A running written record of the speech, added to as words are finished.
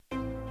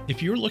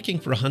If you're looking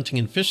for a hunting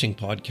and fishing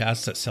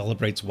podcast that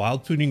celebrates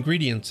wild food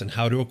ingredients and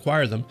how to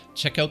acquire them,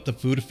 check out the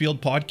Food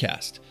Afield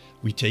podcast.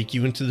 We take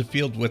you into the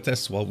field with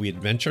us while we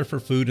adventure for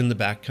food in the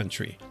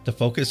backcountry. The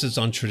focus is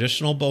on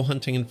traditional bow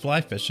hunting and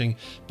fly fishing,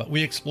 but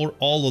we explore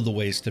all of the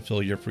ways to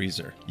fill your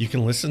freezer. You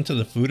can listen to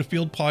the Food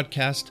Afield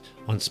podcast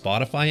on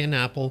Spotify and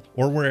Apple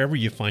or wherever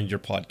you find your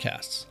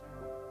podcasts.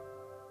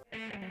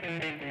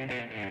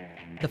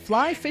 The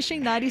Fly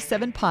Fishing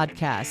 97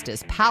 podcast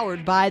is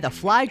powered by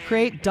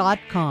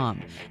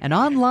theflycrate.com, an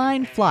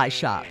online fly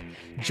shop.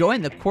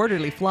 Join the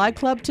Quarterly Fly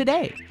Club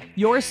today,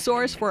 your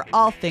source for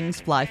all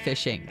things fly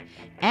fishing.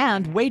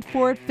 And Wait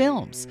For It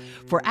Films.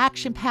 For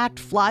action-packed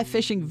fly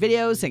fishing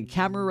videos and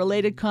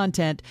camera-related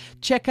content,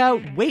 check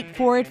out Wait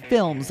For It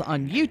Films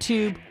on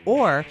YouTube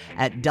or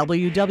at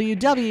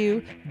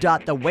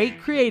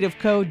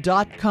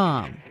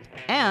www.thewaitcreativeco.com.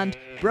 And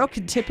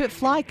Broken Tippet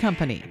Fly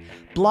Company.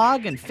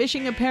 Blog and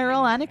fishing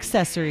apparel and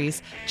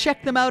accessories.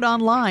 Check them out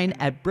online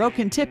at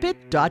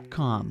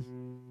brokentippet.com.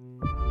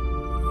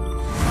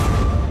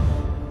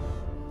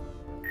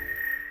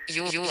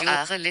 You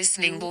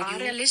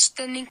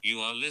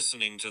are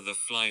listening to the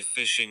Fly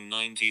Fishing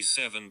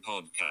 97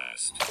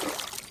 podcast.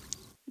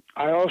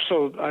 I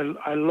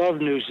love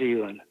New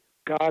Zealand.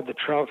 God, the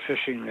trout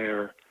fishing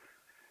there.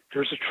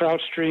 There's a trout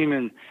stream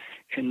in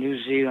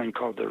New Zealand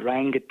called the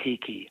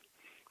Rangatiki.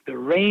 The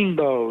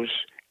rainbows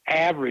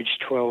average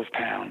 12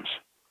 pounds.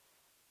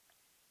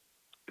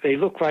 They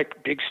look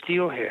like big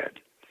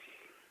steelhead.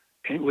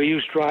 And we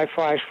used dry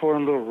flies for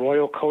them, little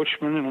Royal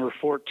Coachman, and we're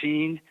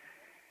 14.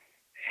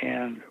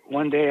 And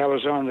one day I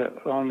was on the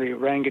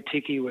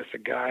Rangatiki with the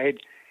guide,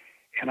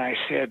 and I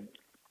said,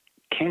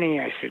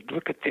 Kenny,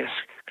 look at this.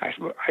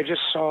 I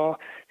just saw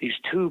these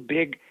two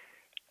big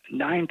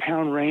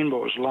 9-pound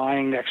rainbows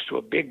lying next to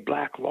a big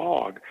black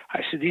log.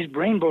 I said, these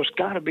rainbows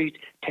got to be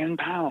 10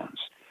 pounds.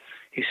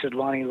 He said,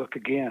 Lonnie, look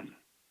again.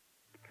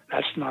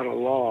 That's not a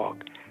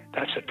log.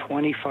 That's a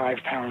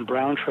 25-pound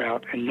brown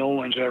trout, and no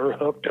one's ever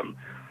hooked them.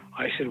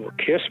 I said, well,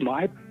 kiss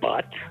my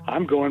butt.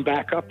 I'm going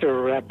back up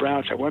there with that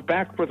brown. So I went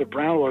back where the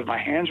brown was. My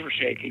hands were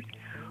shaking.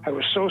 I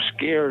was so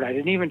scared, I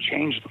didn't even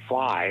change the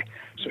fly.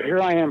 So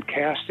here I am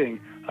casting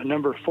a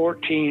number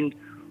 14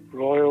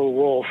 Royal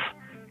Wolf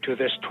to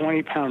this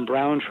 20-pound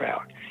brown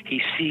trout.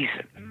 He sees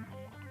it.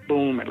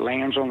 Boom, it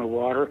lands on the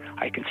water.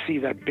 I can see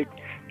that big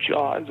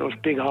jaw, those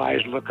big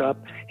eyes look up,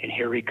 and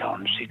here he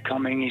comes. He's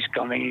coming.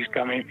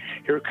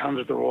 Here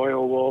comes the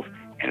Royal Wolf,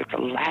 and at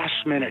the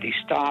last minute he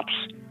stops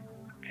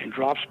and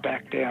drops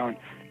back down,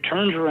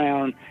 turns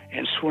around,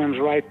 and swims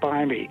right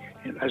by me.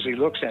 And as he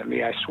looks at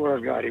me, I swear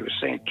to God, he was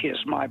saying, kiss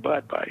my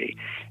butt, buddy.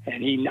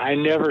 And I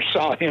never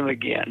saw him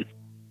again.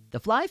 The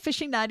Fly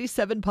Fishing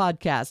 97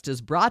 podcast is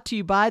brought to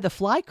you by The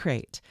Fly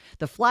Crate.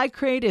 The Fly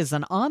Crate is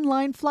an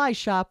online fly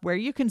shop where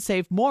you can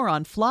save more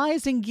on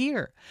flies and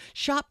gear.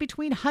 Shop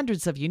between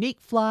hundreds of unique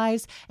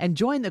flies and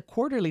join the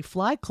Quarterly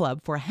Fly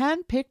Club for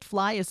hand-picked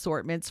fly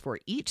assortments for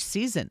each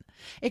season.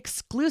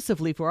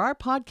 Exclusively for our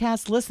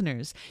podcast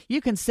listeners,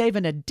 you can save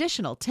an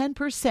additional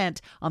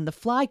 10% on The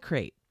Fly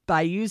Crate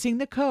by using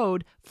the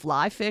code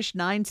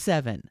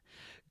FLYFISH97.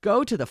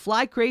 Go to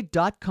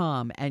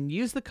theflycrate.com and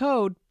use the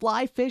code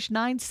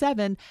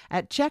FLYFISH97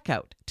 at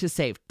checkout to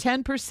save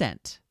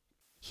 10%.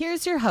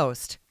 Here's your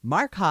host,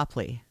 Mark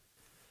Hopley.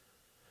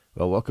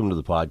 Well, welcome to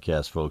the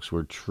podcast, folks.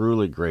 We're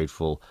truly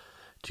grateful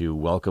to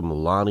welcome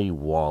Lonnie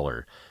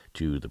Waller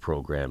to the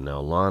program. Now,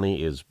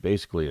 Lonnie is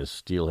basically a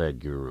steelhead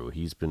guru.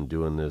 He's been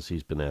doing this.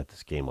 He's been at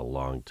this game a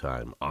long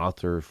time.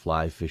 Author,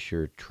 fly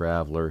fisher,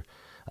 traveler.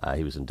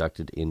 He was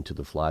inducted into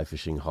the Fly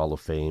Fishing Hall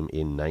of Fame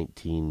in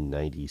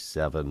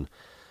 1997.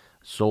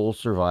 Sole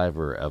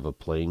survivor of a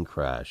plane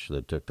crash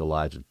that took the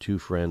lives of 2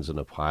 friends and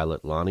a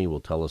pilot. Lonnie will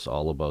tell us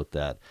all about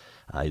that.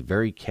 A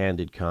very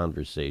candid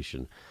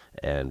conversation,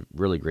 and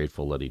really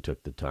grateful that he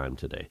took the time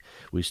today.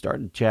 We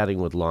started chatting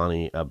with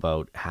Lonnie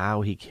about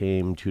how he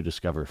came to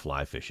discover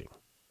fly fishing.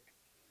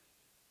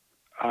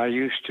 I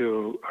used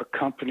to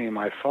accompany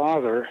my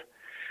father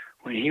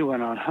when he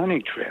went on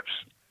hunting trips.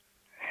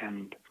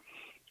 And,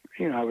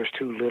 I was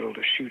too little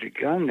to shoot a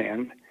gun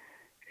then.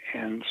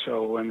 And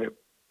so when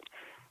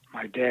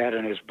my dad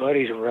and his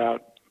buddies were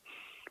out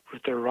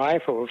with their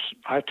rifles,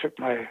 I took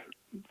my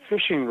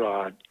fishing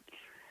rod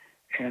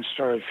and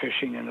started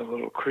fishing in the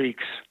little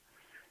creeks,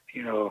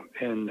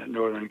 in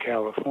Northern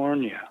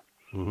California.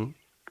 Mm-hmm.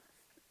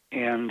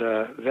 And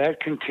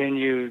that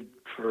continued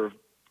for,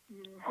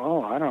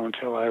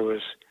 until I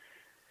was,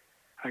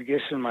 I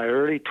guess, in my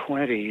early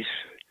 20s.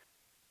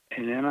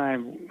 And then I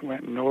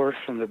went north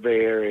in the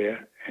Bay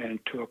Area and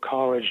to a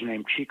college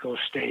named Chico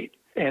State.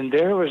 And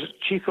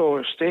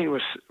Chico State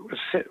was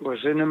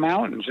in the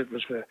mountains. It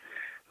was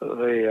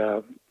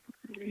it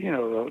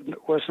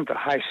wasn't the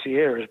high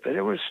Sierras, but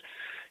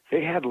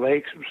they had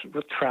lakes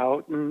with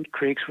trout and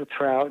creeks with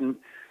trout, and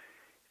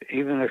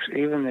even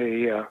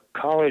the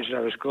college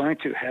I was going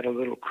to had a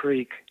little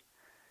creek,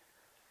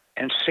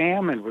 and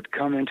salmon would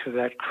come into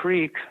that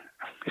creek,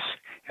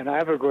 and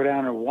I would go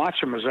down and watch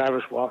them as I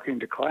was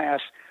walking to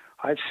class.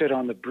 I'd sit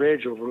on the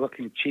bridge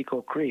overlooking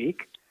Chico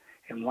Creek,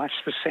 and watch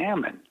the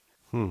salmon.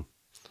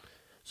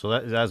 So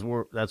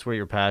that's where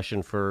your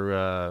passion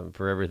for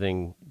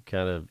everything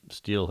kind of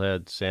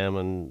steelhead,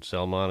 salmon,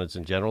 salmonids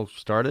in general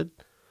started?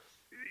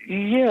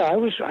 Yeah, I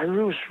was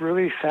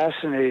really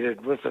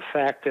fascinated with the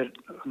fact that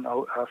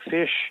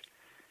fish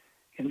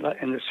in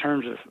the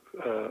terms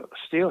of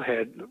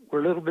steelhead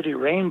were little bitty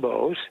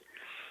rainbows,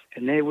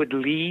 and they would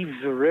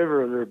leave the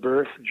river of their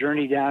birth,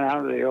 journey down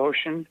out of the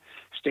ocean,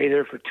 stay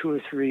there for 2 or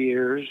 3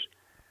 years,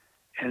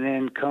 and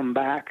then come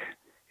back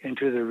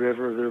into the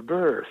river of their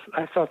birth.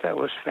 I thought that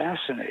was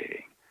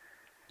fascinating.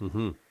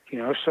 Mm-hmm.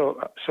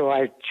 So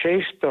I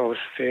chased those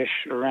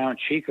fish around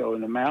Chico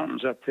in the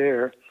mountains up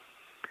there,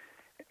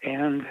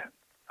 and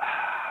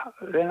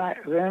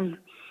then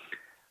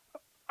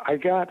I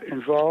got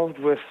involved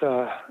with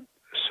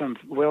some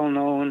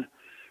well-known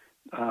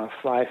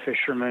fly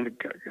fishermen,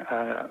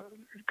 a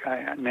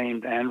guy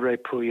named Andre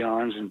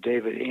Pouillons and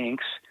David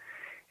Inks,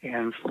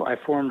 and I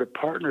formed a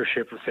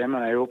partnership with them,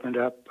 and I opened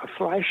up a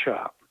fly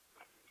shop,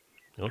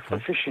 a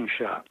fishing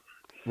shop.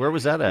 Where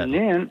was that at? And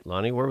then,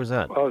 Lonnie, where was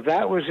that? Oh,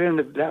 that was in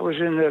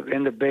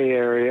the Bay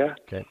Area,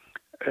 Okay.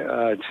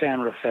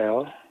 San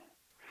Rafael.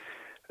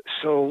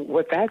 So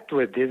what that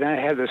did, I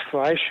had this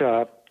fly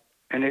shop,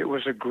 and it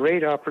was a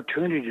great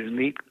opportunity to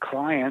meet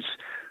clients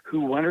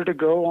who wanted to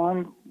go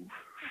on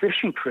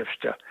fishing trips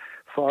to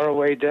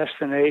faraway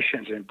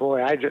destinations. And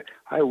boy,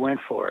 I went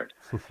for it.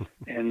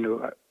 And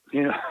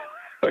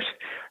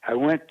I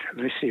went.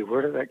 Let me see.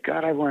 Where did I?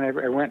 God, I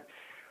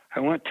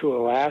went to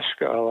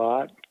Alaska a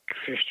lot.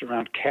 Fished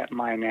around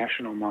Katmai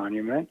National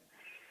Monument.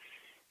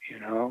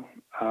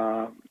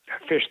 I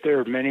fished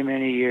there many,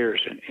 many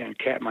years in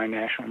Katmai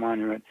National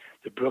Monument,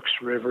 the Brooks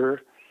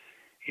River,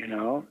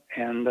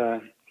 and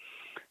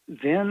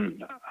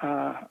then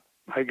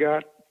I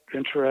got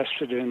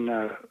interested in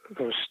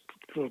those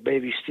little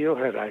baby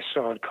steelhead I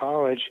saw in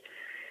college,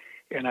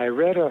 and I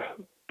read a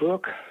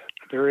book,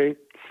 a very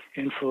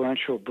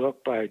influential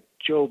book by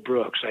Joe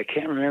Brooks. I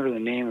can't remember the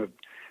name of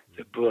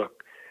the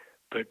book,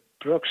 but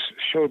Brooks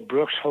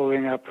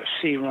holding up a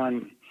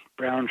sea-run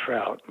brown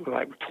trout,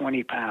 like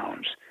 20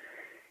 pounds,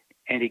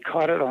 and he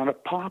caught it on a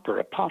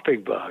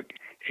popping bug,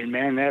 and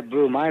man, that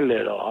blew my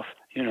lid off,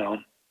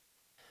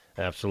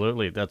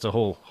 Absolutely, that's a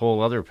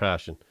whole other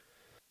passion.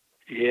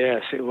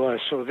 Yes, it was.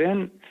 So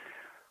then,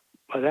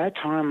 by that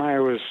time, I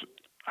was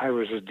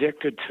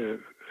addicted to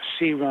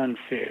sea-run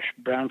fish,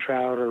 brown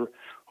trout or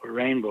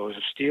rainbows,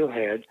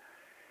 steelhead,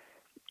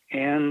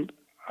 and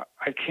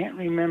I can't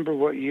remember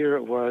what year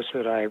it was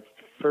that I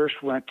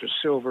first went to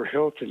Silver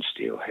Hilton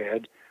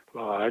Steelhead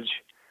Lodge,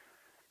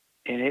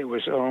 and it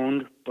was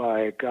owned by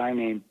a guy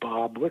named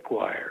Bob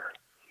Wickwire.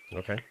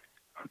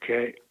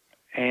 Okay.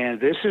 And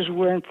this is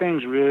when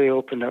things really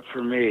opened up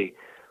for me.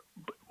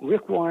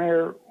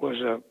 Wickwire was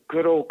a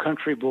good old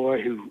country boy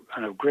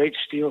and a great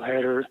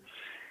steelheader,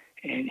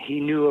 and he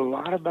knew a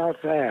lot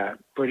about that,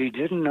 but he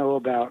didn't know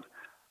about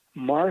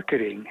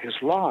marketing his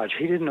lodge.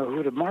 He didn't know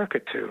who to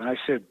market to. And I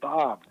said,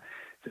 Bob,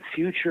 the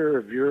future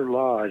of your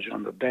lodge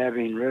on the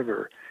Babine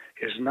River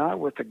is not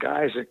with the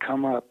guys that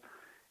come up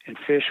and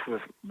fish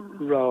with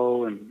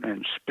roe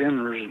and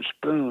spinners and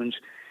spoons.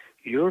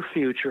 Your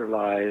future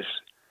lies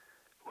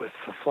with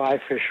the fly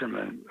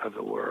fishermen of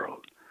the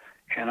world.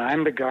 And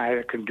I'm the guy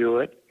that can do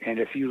it. And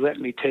if you let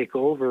me take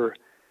over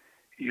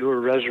your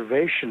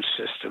reservation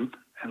system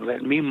and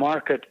let me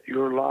market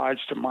your lodge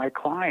to my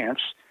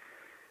clients,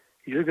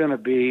 you're not going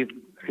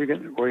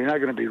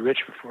to be rich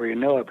before you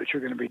know it, but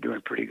you're going to be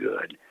doing pretty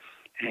good.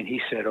 And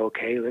he said,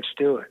 okay, let's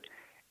do it.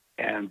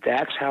 And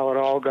that's how it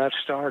all got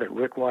started.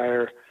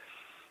 Wickwire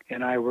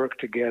and I worked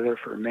together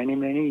for many,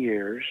 many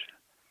years.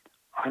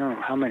 I don't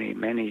know how many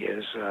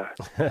is,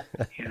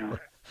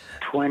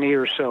 20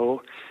 or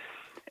so.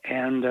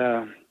 And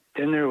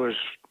then there was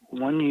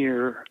 1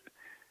 year,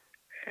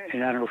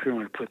 and I don't know if you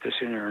want to put this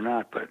in there or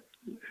not, but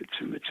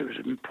it was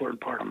an important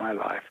part of my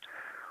life.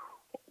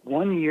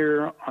 1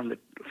 year on the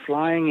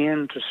flying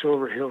into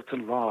Silver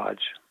Hilton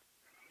Lodge,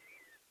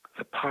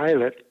 the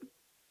pilot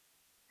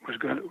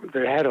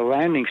they had a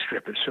landing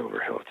strip at Silver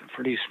Hilton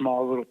for these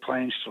small little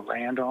planes to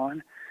land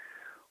on.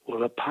 Well,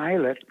 the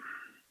pilot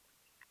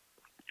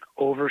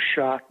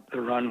overshot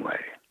the runway.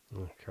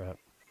 Oh, crap.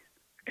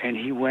 And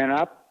he went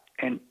up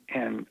and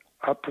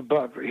up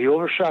above. He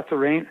overshot the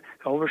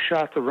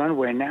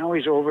runway. Now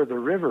he's over the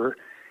river,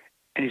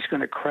 and he's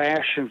going to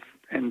crash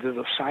into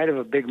the side of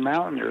a big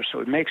mountain there.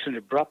 So it makes an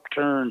abrupt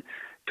turn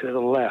to the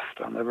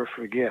left. I'll never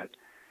forget.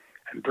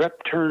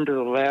 Abrupt turn to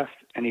the left,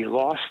 and he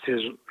lost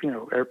his,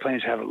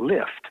 airplanes have a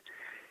lift.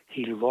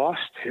 He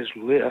lost his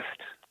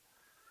lift,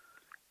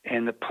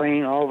 and the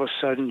plane all of a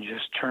sudden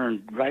just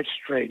turned right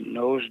straight,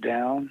 nose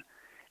down,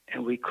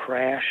 and we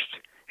crashed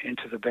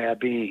into the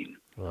Babine.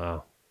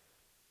 Wow.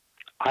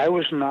 I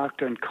was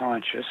knocked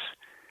unconscious,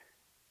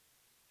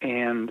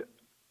 and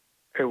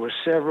it was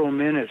several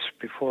minutes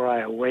before I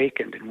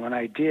awakened. And when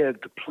I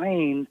did, the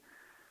plane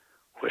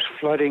was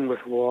flooding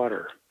with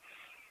water,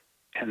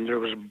 and there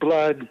was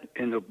blood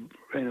in the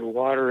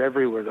water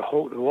everywhere. The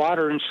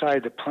water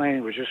inside the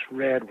plane was just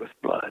red with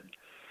blood,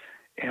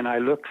 And I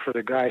looked for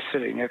the guy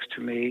sitting next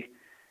to me,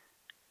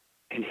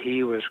 and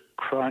he was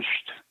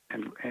crunched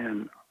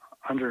and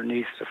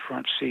underneath the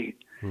front seat.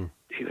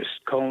 He was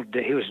cold.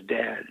 He was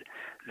dead.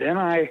 Then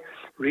I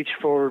reached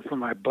forward for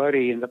my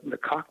buddy in the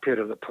cockpit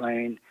of the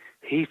plane.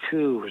 He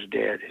too was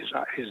dead.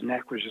 His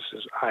neck was just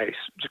as ice,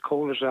 as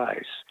cold as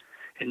ice.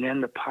 And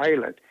then the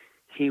pilot,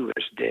 he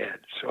was dead.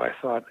 So I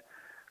thought,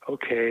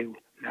 okay,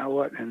 now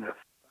what in the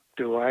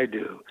do I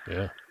do?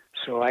 Yeah.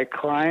 So I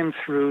climbed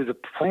through. The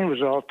plane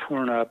was all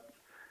torn up,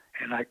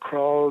 and I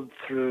crawled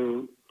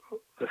through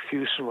the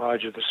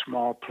fuselage of the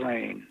small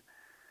plane.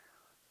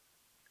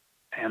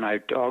 And I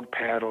dog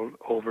paddled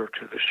over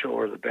to the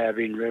shore of the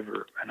Babine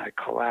River, and I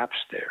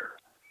collapsed there.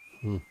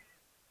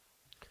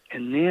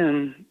 And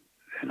then,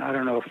 and I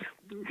don't know if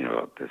you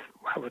know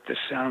what this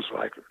sounds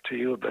like to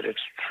you, but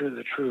it's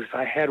the truth.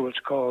 I had what's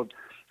called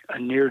a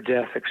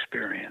near-death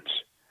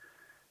experience.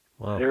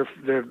 Wow.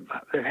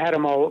 They've had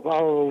them all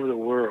over the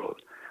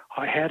world.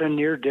 I had a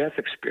near-death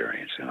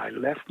experience, and I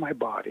left my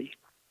body.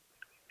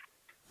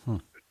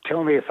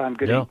 Tell me if I'm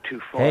getting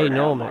too far. Hey, now,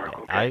 no, Mark,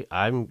 man. okay?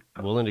 I'm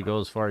willing to go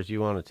as far as you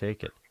want to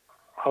take it.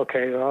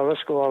 Okay, well,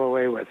 let's go all the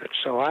way with it.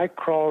 So I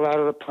crawled out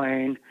of the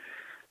plane,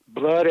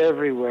 blood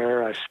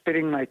everywhere. I was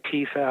spitting my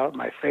teeth out.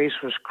 My face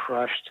was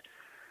crushed,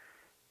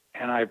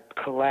 and I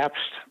collapsed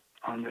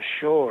on the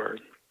shore.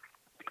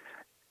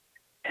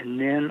 And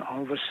then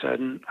all of a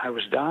sudden, I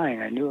was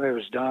dying. I knew I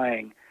was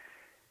dying,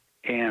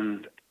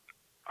 and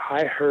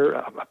I heard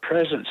a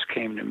presence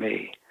came to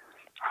me.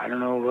 I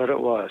don't know what it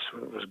was.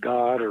 It was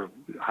God, or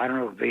I don't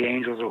know, the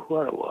angels, or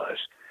what it was.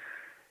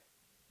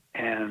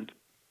 And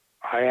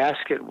I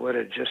asked it what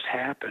had just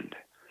happened,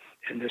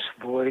 and this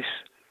voice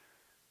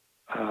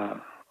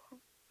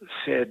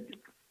said,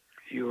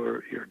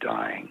 "You're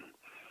dying,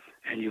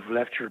 and you've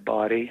left your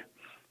body,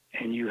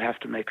 and you have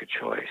to make a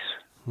choice."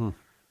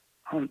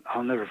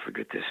 I'll never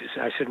forget this.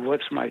 I said,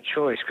 "What's my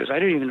choice?" Because I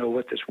didn't even know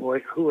what this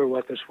voice, who or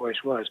what this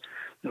voice was.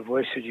 The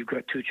voice said, "You've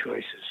got two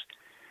choices.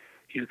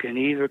 You can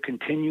either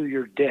continue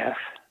your death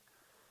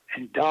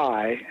and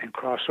die and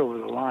cross over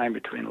the line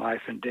between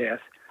life and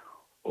death,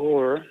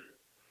 or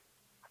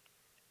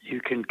you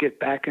can get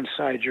back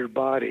inside your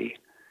body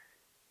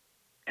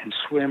and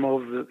swim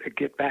over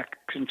get back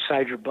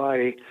inside your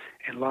body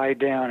and lie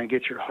down and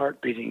get your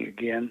heart beating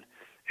again,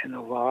 and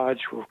the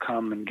lodge will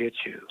come and get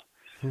you."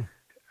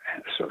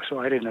 So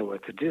I didn't know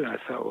what to do. And I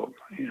thought, well,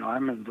 you know,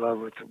 I'm in love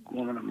with the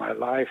woman of my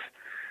life,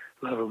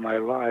 love of my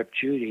life,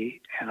 Judy,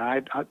 and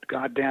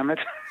God damn it,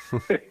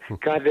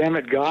 God damn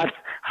it, God,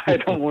 I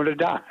don't want to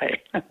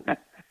die.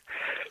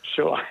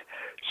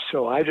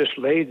 So I just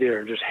laid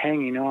there, just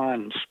hanging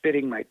on,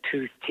 spitting my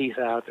teeth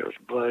out. There was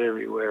blood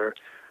everywhere.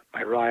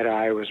 My right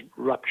eye was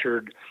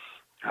ruptured.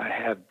 I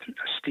had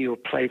steel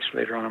plates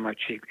later on my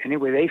cheek.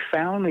 Anyway, they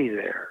found me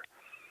there.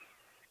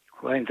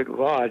 Well, in the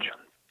lodge,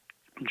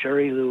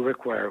 Jerry Lou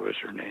Rickwire was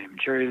her name,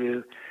 Jerry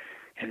Lou,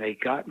 and they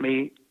got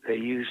me. They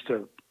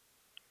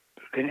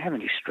didn't have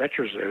any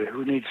stretchers there.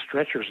 Who needs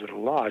stretchers at a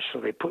lodge? So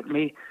they put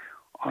me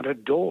on a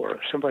door.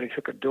 Somebody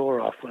took a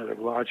door off one of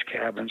the lodge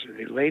cabins, and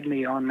they laid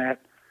me on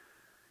that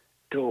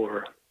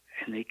door,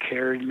 and they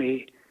carried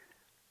me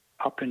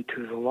up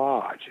into the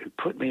lodge and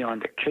put me on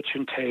the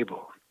kitchen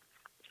table.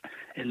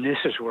 And this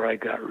is where I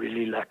got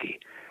really lucky.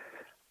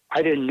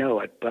 I didn't know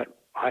it, but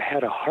I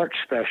had a heart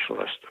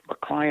specialist, a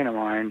client of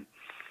mine.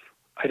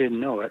 I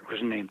didn't know it.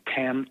 Was named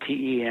Tem,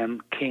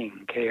 T-E-M,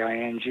 King,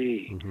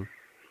 K-I-N-G.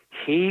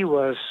 He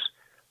was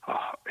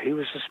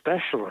a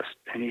specialist,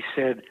 and he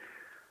said,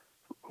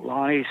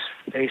 "Lonnie's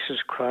face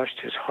is crushed,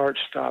 his heart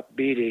stopped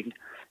beating,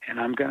 and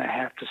I'm going to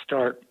have to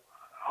start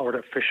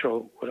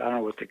artificial, I don't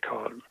know what they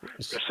call it,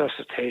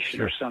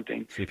 resuscitation or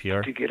something,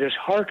 CPR, to get his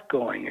heart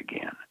going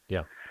again."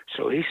 Yeah.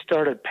 So he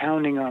started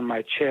pounding on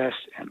my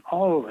chest, and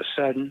all of a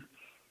sudden,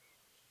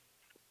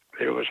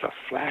 there was a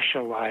flash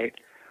of light.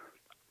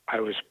 I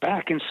was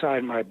back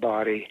inside my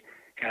body,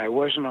 and I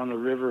wasn't on the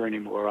river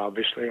anymore,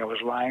 obviously. I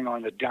was lying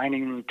on the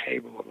dining room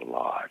table of the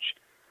lodge.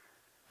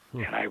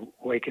 And I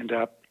wakened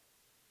up,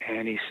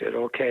 and he said,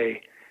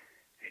 "Okay."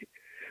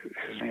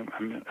 His name,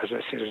 as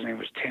I said, his name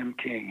was Tim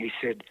King. He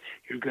said,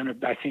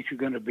 I think you're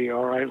going to be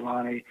all right,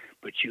 Lonnie,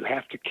 but you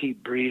have to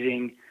keep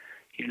breathing.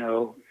 You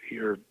know,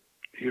 you're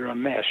a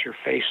mess. Your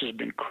face has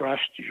been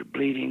crushed. You're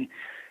bleeding.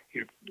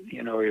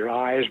 Your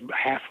eyes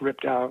half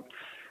ripped out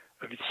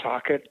of its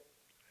socket.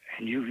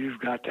 And you've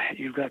got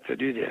to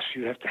do this.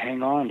 You have to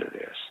hang on to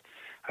this.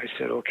 I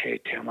said, "Okay,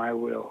 Tim, I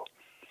will."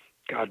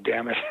 God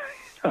damn it.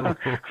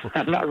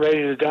 I'm not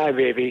ready to die,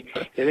 baby.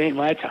 It ain't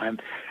my time.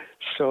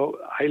 So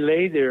I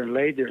laid there,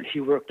 and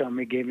he worked on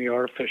me, gave me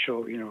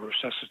artificial,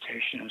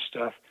 resuscitation and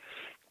stuff.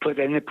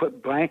 Then they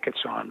put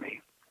blankets on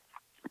me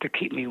to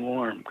keep me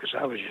warm because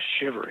I was just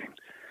shivering.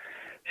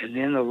 And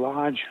then the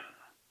lodge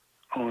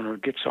owner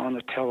gets on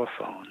the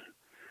telephone,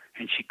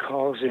 and she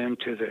calls in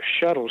to the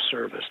shuttle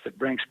service that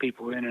brings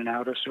people in and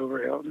out of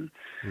Silver Hilton.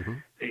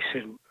 They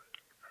said,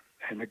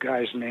 and the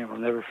guy's name I'll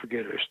never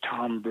forget, it was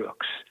Tom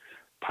Brooks,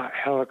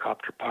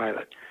 helicopter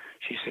pilot.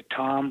 She said,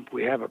 "Tom,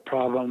 we have a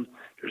problem.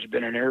 There's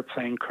been an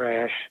airplane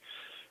crash.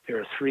 there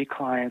are 3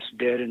 clients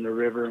dead in the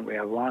river, and we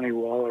have Lonnie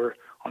Waller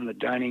on the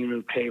dining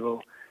room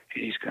table,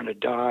 and he's going to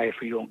die if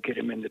we don't get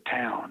him into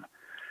town.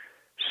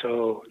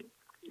 So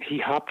he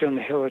hopped on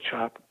the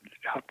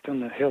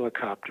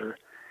helicopter.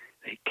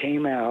 They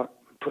came out,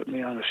 put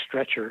me on a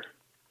stretcher,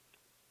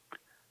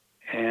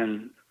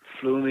 and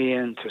flew me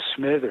into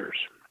Smithers.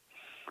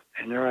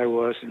 And there I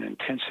was in an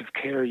intensive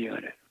care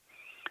unit.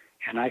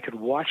 And I could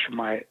watch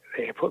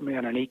they put me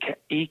on an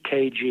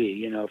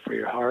EKG, for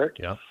your heart.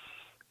 Yeah.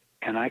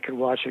 And I could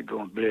watch it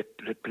going blip,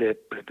 blip,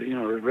 blip, blip.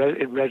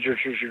 It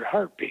registers your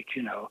heartbeat,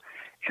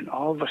 And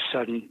all of a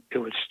sudden it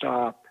would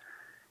stop,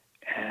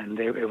 and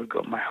it would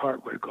go. My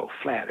heart would go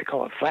flat. They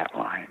call it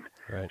flatline.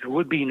 Right. There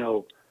would be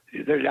no.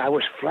 I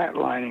was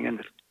flatlining, and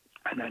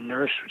the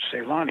nurse would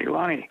say,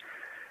 Lonnie.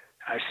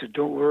 I said,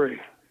 don't worry,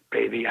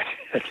 baby.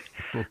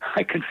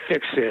 I can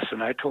fix this.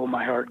 And I told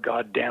my heart,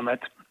 God damn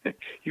it,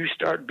 you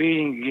start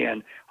beating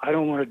again. I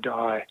don't want to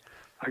die.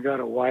 I got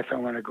a wife I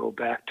want to go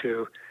back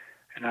to,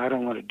 and I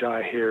don't want to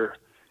die here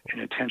in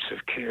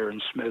intensive care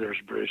in Smithers,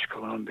 British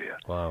Columbia.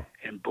 Wow.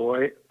 And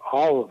boy,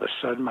 all of a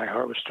sudden my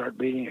heart would start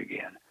beating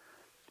again.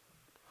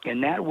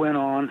 And that went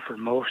on for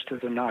most of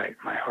the night.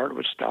 My heart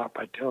would stop.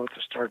 I'd tell it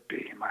to start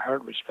beating. My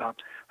heart would stop.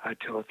 I'd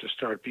tell it to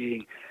start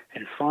beating.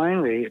 And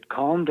finally, it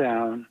calmed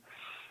down.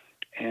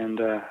 And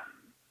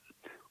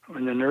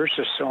when the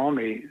nurses saw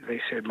me,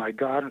 they said, my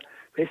God,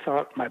 they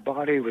thought my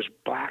body was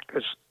black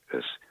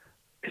as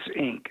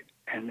ink.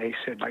 And they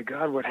said, my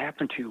God, what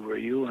happened to you? Were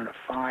you in a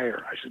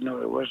fire? I said, no,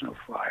 there was no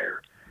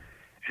fire.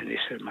 And they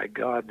said, my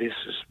God, this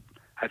is,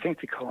 I think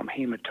they call them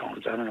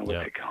hematomes. I don't know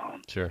what they call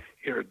them. Sure.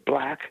 You're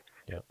black.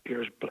 Yeah.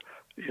 You're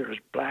as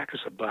black as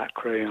a black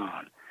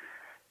crayon.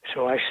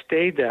 So I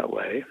stayed that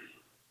way.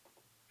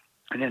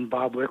 And then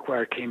Bob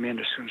Wickwire came in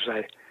as soon as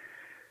I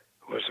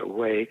was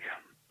awake.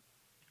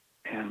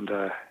 And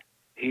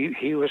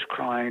he was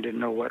crying, didn't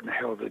know what in the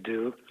hell to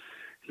do.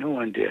 No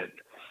one did.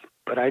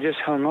 But I just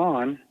hung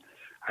on.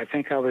 I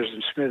think I was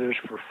in Smithers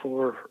for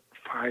 4 or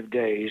 5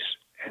 days,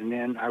 and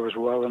then I was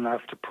well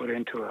enough to put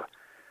into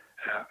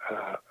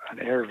an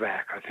air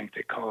vac, I think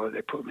they call it.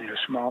 They put me in a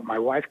small. My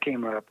wife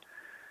came up,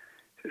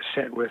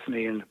 sat with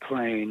me in the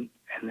plane,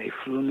 and they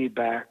flew me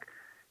back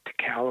to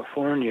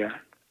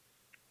California,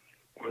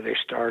 where they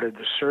started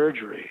the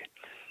surgery.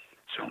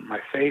 So my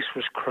face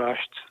was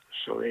crushed,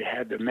 so they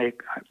had to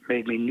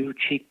made me new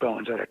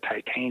cheekbones out of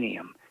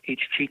titanium.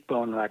 Each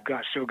cheekbone that I've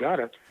got, still got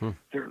it.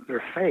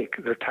 They're fake.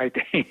 They're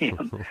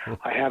titanium.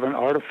 I have an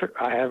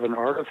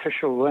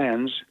artificial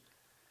lens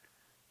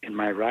in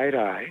my right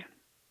eye.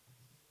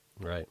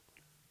 Right.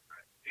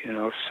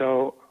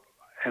 So,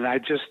 and I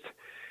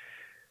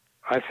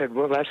said,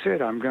 well, that's it.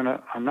 I'm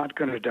not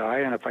gonna die.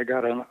 And if I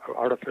got an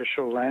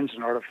artificial lens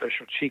and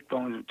artificial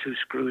cheekbones and 2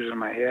 screws in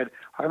my head,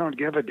 I don't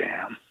give a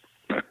damn.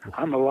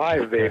 I'm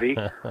alive, baby.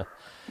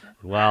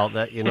 Well,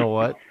 you know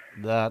what?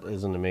 That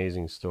is an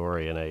amazing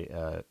story, and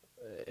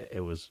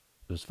it was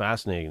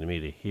fascinating to me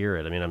to hear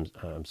it. I mean,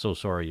 I'm so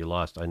sorry you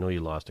lost. I know you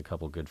lost a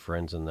couple good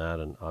friends in that,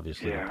 and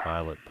obviously the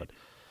pilot. But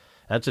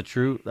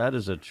that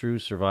is a true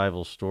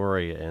survival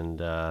story, and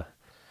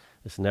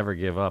it's never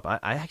give up. I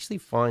actually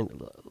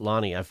find,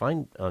 Lonnie,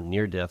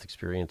 near-death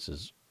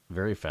experiences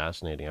very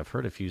fascinating. I've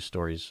heard a few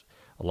stories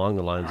along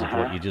the lines of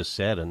what you just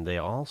said, and they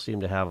all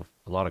seem to have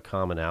a lot of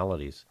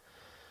commonalities.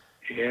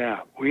 Yeah.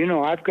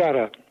 Well, I've got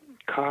a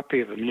copy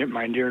of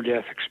my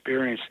near-death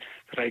experience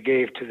that I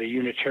gave to the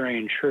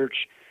Unitarian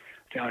Church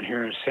down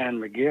here in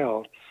San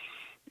Miguel,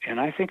 and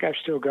I think I've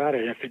still got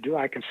it. And if I do,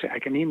 I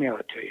can email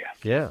it to you.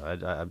 Yeah,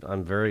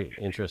 I'm very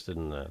interested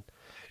in that.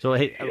 So,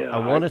 hey, I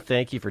want to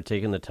thank you for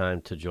taking the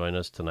time to join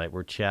us tonight.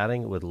 We're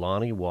chatting with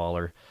Lonnie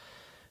Waller,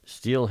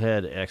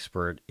 steelhead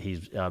expert.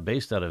 He's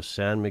based out of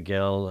San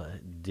Miguel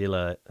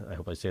I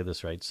hope I say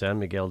this right, San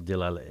Miguel de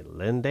la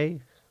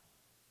Allende?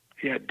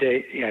 De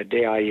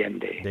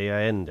Allende. De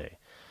Allende.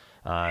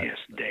 Yes,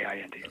 De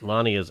Allende.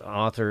 Lonnie is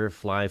author,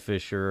 fly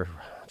fisher,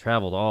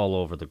 traveled all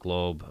over the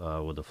globe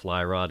with a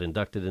fly rod,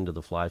 inducted into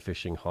the Fly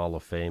Fishing Hall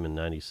of Fame in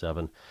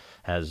 '97,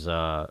 has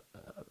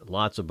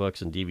lots of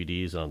books and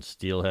DVDs on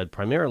steelhead,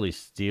 primarily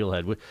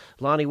steelhead.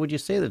 Lonnie, would you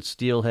say that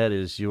steelhead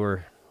is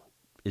your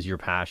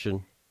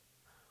passion?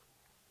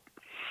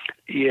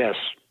 Yes,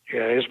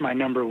 it is my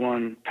number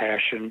one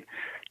passion.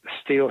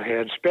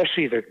 Steelhead,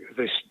 especially the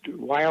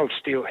wild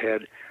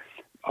steelhead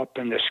up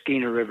in the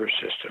Skeena River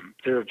system.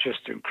 They're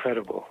just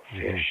incredible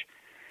fish.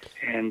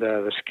 And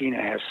the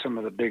Skeena has some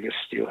of the biggest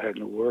steelhead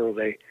in the world.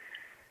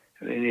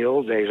 In the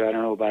old days, I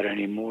don't know about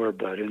anymore,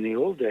 but in the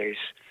old days,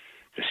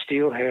 the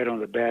steelhead on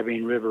the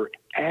Babine River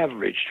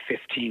averaged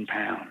 15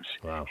 pounds.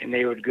 Wow. And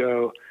they would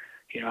go,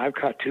 I've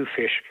caught 2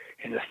 fish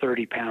in the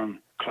 30-pound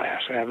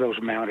class. I have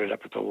those mounted up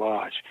at the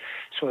lodge.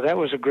 So that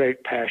was a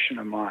great passion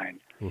of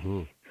mine.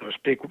 Mm-hmm. Those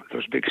big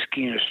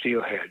Skeena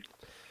steelhead.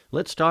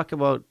 Let's talk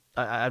about,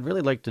 I'd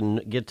really like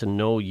to get to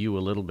know you a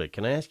little bit.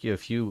 Can I ask you a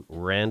few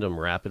random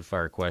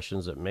rapid-fire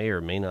questions that may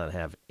or may not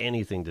have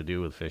anything to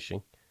do with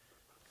fishing?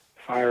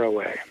 Fire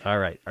away. All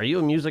right. Are you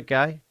a music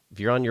guy? If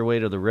you're on your way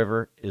to the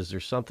river, is there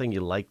something you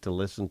like to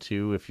listen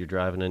to if you're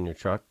driving in your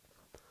truck?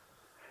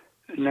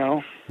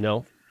 No,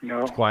 No?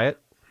 no, It's quiet?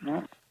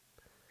 no.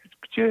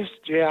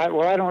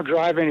 Well, I don't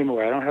drive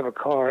anymore. I don't have a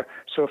car.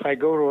 So if I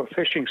go to a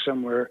fishing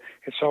somewhere,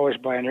 it's always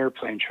by an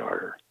airplane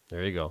charter.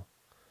 There you go.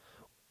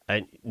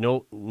 And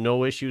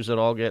no issues at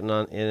all getting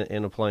on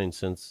in a plane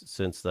since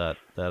that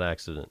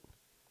accident.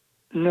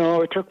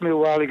 No, it took me a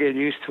while to get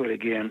used to it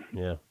again.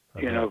 Yeah.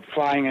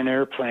 Flying in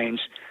airplanes,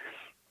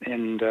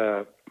 and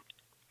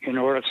in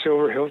order at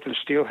Silver Hilton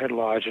Steelhead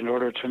Lodge, in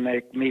order to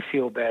make me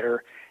feel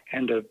better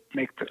and to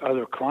make the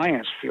other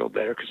clients feel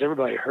better, because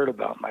everybody heard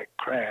about my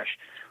crash,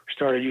 we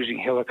started using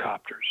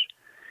helicopters.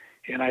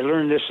 And I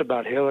learned this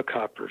about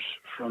helicopters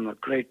from a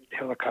great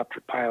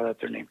helicopter pilot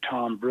there named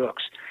Tom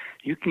Brooks.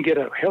 You can get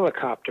a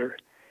helicopter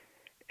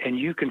and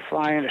you can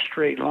fly in a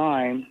straight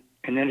line,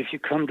 and then if you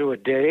come to a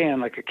dead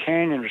end, like a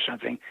canyon or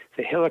something,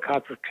 the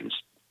helicopter can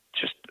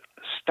just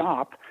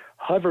stop,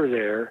 hover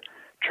there,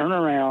 turn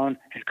around,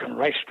 and come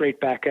right straight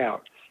back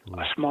out.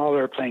 A small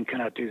airplane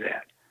cannot do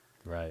that.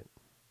 Right.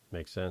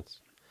 Makes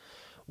sense.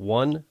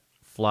 One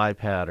fly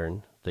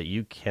pattern that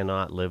you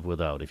cannot live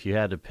without. If you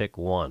had to pick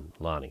one,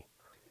 Lonnie.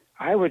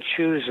 I would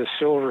choose a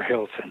Silver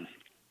Hilton.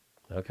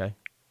 Okay.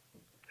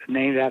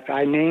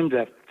 I named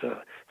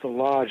the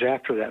lodge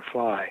after that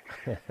fly.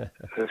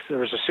 There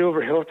was a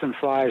Silver Hilton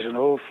fly, is an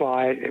old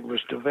fly. It was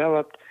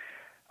developed,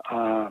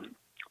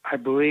 I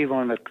believe,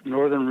 on the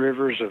northern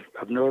rivers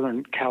of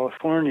northern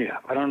California.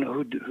 I don't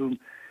know who.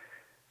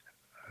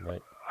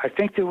 Right. I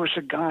think there was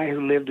a guy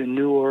who lived in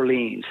New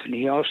Orleans, and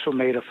he also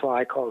made a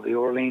fly called the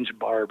Orleans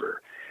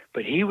Barber.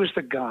 But he was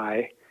the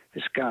guy.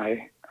 This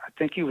guy, I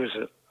think he was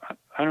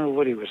I don't know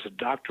what he was, a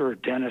doctor or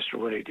dentist or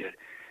what he did.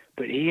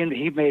 But he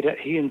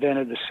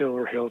invented the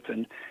Silver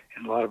Hilton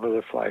and a lot of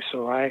other flies.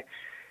 So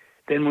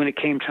then when it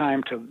came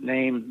time to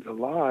name the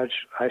lodge,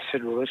 I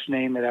said, well, let's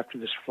name it after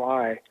this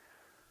fly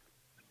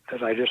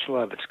that I just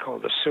love. It's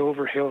called the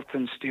Silver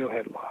Hilton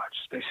Steelhead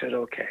Lodge. They said,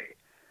 okay.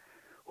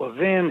 Well,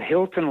 then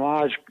Hilton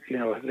Lodge,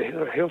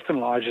 the Hilton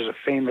Lodge is a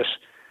famous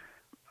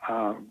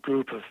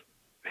group of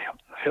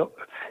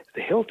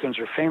the Hiltons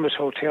are famous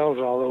hotels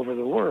all over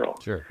the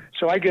world. Sure.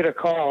 So I get a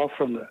call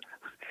from the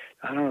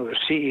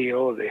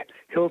CEO of the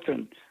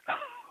Hilton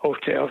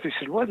hotels. He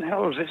said, what in the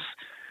hell is this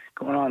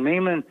going on?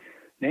 Naming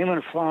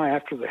a fly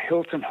after the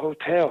Hilton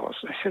hotels.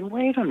 I said,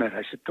 wait a minute.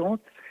 I said,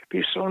 don't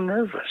be so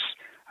nervous.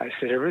 I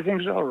said,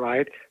 everything's all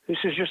right. This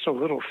is just a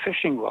little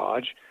fishing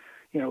lodge.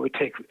 We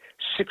take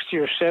 60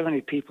 or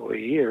 70 people a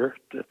year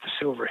at the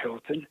Silver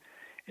Hilton,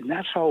 and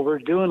that's all we're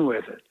doing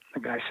with it. The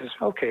guy says,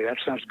 okay, that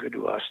sounds good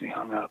to us, and he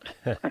hung up.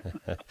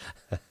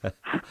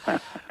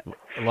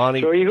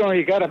 Lonnie. So you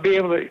got to be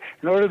able to,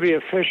 in order to be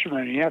a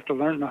fisherman, you have to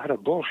know how to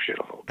bullshit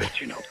a little bit,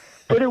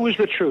 But it was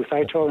the truth.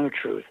 I told him the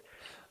truth.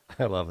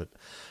 I love it.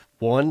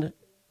 One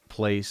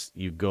place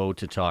you go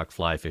to talk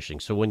fly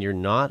fishing. So when you're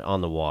not on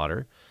the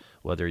water,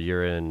 whether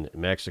you're in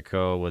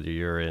Mexico, whether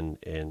you're in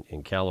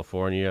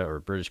California or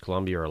British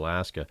Columbia or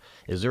Alaska,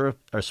 is there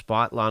a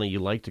spot, Lonnie, you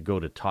like to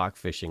go to talk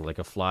fishing, like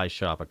a fly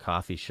shop, a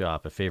coffee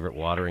shop, a favorite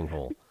watering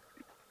hole?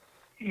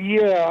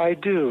 Yeah, I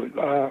do.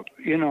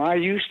 I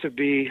used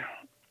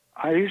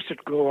to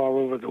go all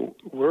over the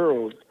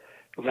world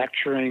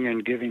lecturing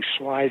and giving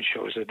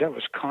slideshows. That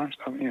was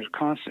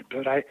constant.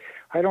 But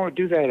I don't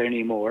do that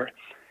anymore.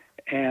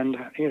 And,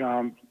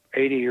 I'm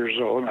 80 years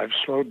old, and I've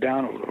slowed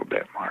down a little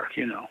bit, Mark.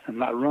 I'm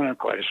not running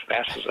quite as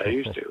fast as I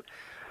used to.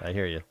 I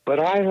hear you. But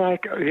I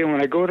like,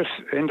 when I go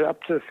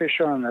up to fish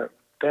on the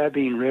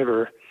Babine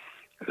River,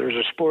 there's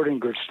a sporting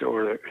goods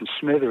store in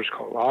Smithers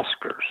called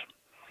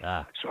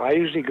Oscars. So I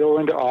usually go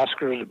into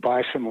Oscars to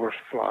buy some more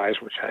flies,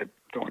 which I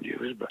don't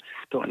use, but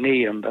don't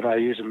need them, but I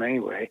use them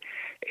anyway.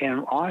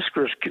 And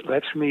Oscars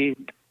lets me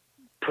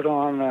put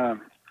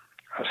on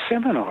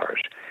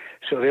seminars.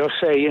 So they'll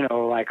say,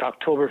 like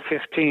October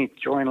 15th,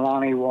 join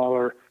Lonnie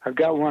Waller. I've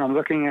got one. I'm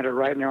looking at it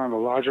right now on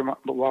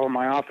the wall of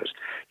my office.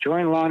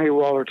 Join Lonnie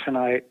Waller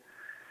tonight,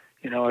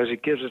 as he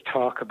gives a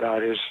talk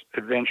about his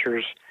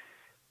adventures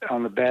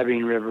on the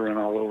Babine River and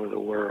all over the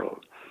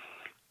world.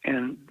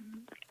 And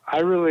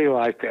I really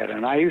like that.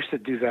 And I used to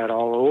do that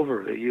all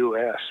over the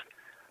U.S.,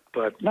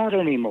 but not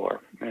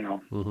anymore,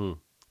 Mm-hmm.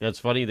 It's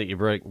funny that you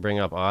bring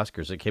up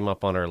Oscars. It came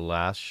up on our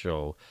last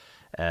show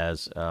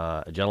as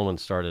a gentleman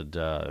started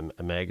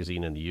a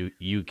magazine in the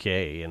UK,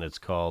 and it's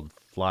called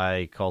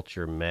Fly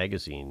Culture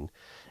Magazine.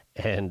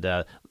 And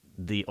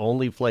the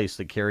only place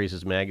that carries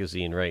his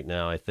magazine right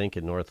now, I think,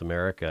 in North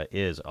America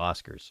is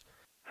Oscars.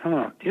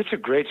 It's a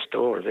great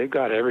store. They've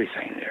got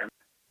everything there.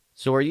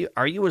 So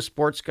are you a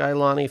sports guy,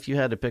 Lonnie? If you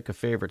had to pick a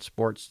favorite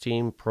sports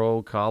team,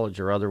 pro, college,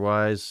 or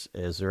otherwise,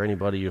 is there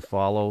anybody you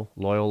follow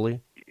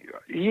loyally?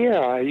 Yeah,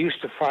 I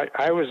used to fight.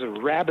 I was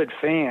a rabid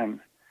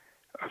fan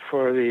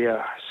for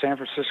the San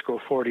Francisco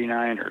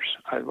 49ers.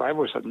 I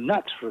was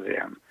nuts for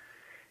them.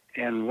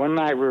 And one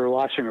night we were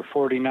watching a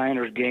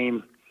 49ers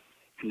game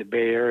in the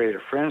Bay Area at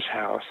a friend's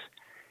house,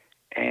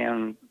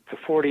 and the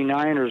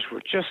 49ers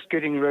were just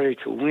getting ready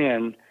to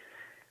win,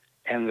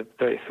 and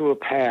they threw a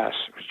pass.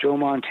 It was Joe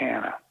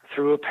Montana.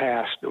 Threw a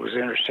pass that was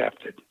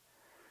intercepted.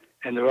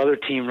 And the other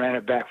team ran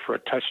it back for a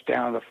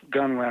touchdown. The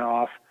gun went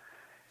off,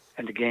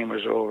 and the game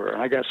was over.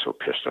 And I got so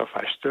pissed off,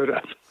 I stood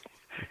up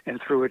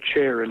and threw a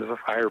chair into the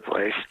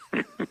fireplace.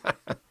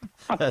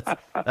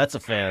 That's a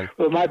fan.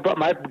 Well, my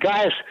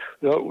guys,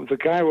 the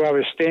guy who I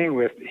was staying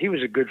with, he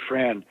was a good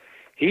friend.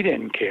 He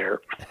didn't care,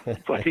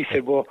 but he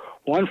said, "Well,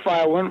 one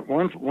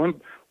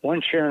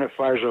chair in a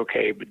fire is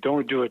okay, but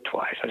don't do it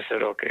twice." I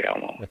said, "Okay, I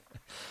won't."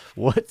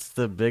 What's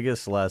the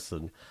biggest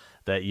lesson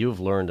that you've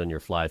learned on your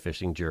fly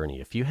fishing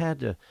journey? If you had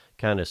to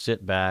kind of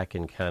sit back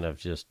and kind of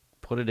just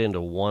put it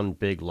into one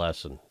big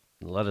lesson,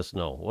 let us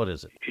know. What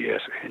is it?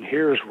 Yes, and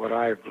here's what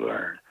I've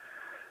learned: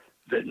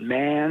 that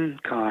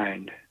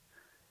mankind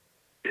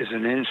is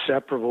an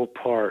inseparable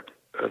part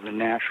of the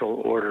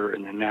natural order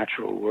in the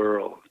natural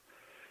world.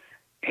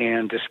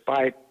 And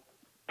despite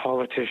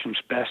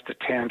politicians' best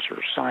attempts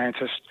or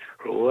scientists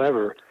or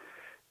whoever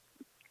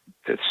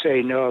that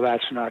say, no,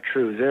 that's not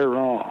true, they're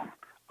wrong.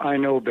 I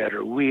know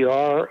better. We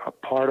are a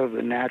part of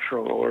the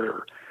natural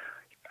order,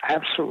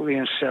 absolutely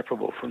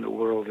inseparable from the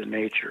world and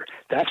nature.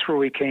 That's where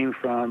we came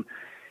from.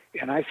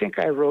 And I think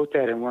I wrote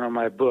that in one of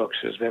my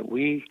books, is that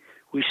we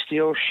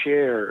still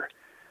share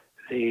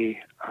the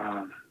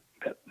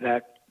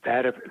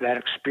that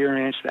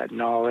experience, that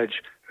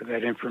knowledge,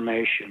 that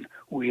information.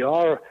 We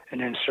are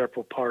an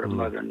inseparable part of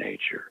Mother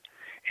Nature.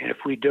 And if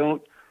we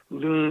don't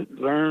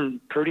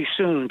learn pretty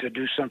soon to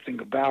do something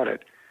about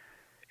it,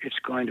 it's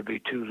going to be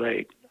too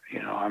late.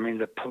 I mean,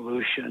 the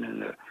pollution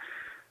and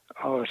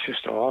it's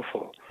just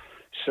awful.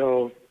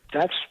 So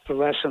that's the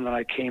lesson that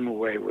I came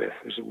away with,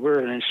 is that we're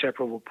an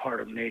inseparable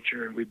part of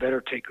nature, and we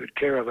better take good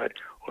care of it,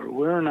 or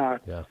we're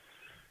not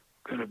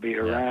going to be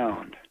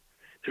around.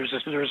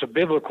 There's a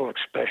biblical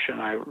expression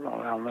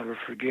I'll never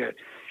forget.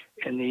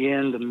 In the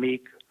end, the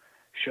meek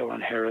shall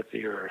inherit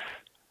the earth.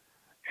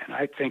 And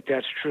I think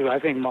that's true. I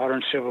think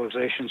modern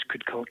civilizations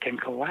can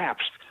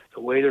collapse.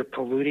 The way they're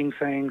polluting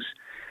things,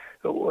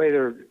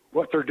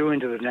 what they're doing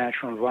to the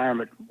natural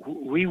environment,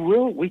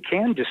 we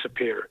can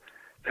disappear.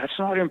 That's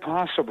not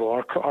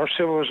impossible. Our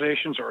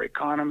civilizations, our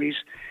economies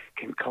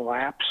can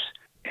collapse,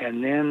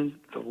 and then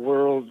the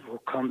world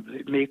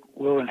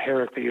will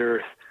inherit the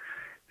earth.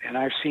 And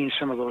I've seen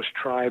some of those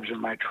tribes in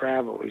my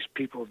travel, these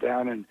people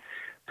down in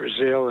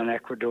Brazil and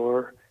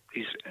Ecuador,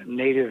 these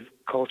native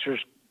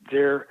cultures.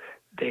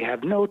 They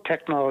have no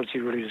technology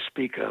really to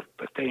speak of,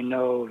 but they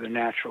know the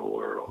natural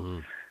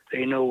world.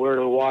 They know where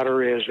the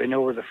water is. They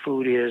know where the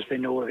food is. They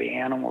know where the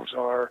animals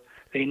are.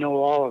 They know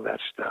all of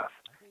that stuff,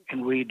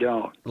 and we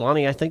don't.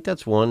 Lonnie, I think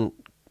that's one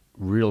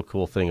real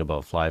cool thing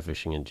about fly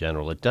fishing in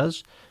general.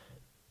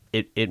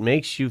 It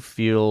makes you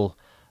feel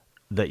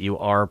that you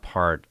are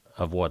part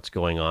of what's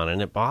going on,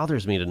 and it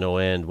bothers me to no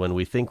end when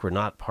we think we're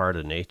not part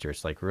of nature.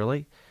 It's like,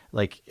 really?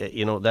 Like,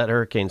 that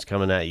hurricane's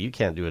coming at you. You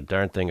can't do a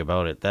darn thing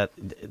about it.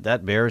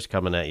 That bear's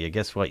coming at you.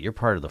 Guess what? You're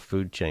part of the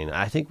food chain.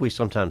 I think we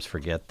sometimes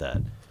forget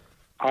that.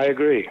 I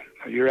agree.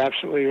 You're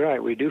absolutely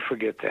right. We do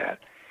forget that.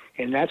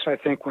 And that's, I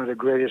think, one of the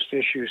greatest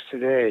issues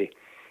today.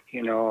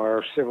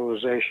 Our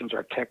civilizations,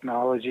 our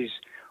technologies,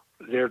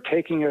 they're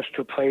taking us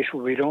to a place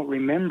where we don't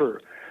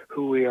remember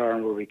who we are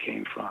and where we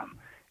came from.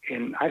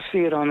 And I see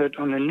it on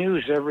the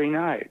news every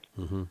night.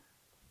 Mm-hmm.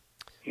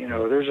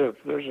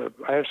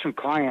 I have some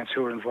clients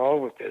who are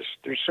involved with this.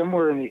 There's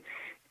somewhere in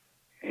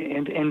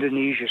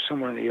Indonesia,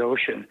 somewhere in the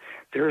ocean,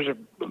 there's a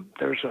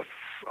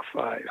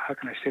how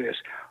can I say this?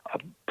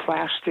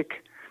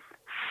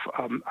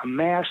 A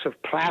mass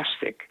of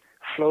plastic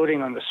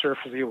floating on the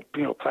surface of the,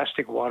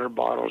 plastic water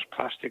bottles,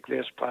 plastic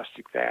this,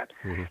 plastic that.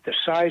 Mm-hmm. The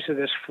size of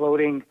this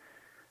floating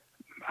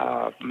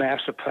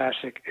mass of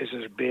plastic is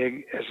as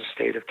big as the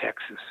state of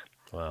Texas.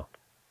 Wow.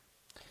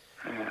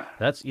 Yeah.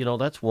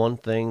 That's one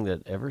thing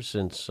that ever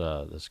since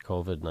this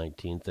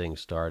COVID-19 thing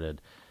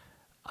started,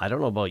 I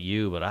don't know about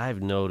you, but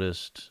I've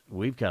noticed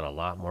we've got a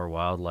lot more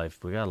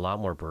wildlife. We got a lot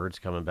more birds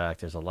coming back.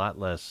 There's a lot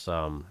less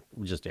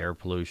just air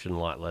pollution, a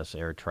lot less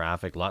air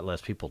traffic, a lot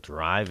less people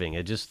driving.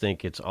 I just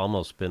think it's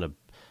almost been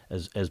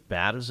as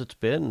bad as it's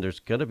been. There's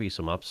going to be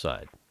some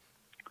upside.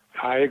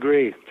 I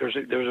agree. There's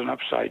an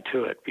upside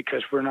to it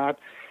because we're not.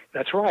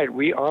 That's right.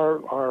 We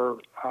are our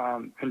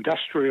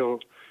industrial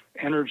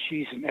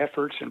energies and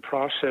efforts and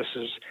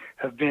processes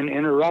have been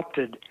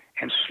interrupted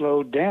and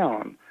slowed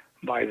down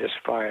by this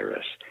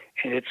virus.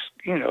 And it's,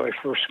 if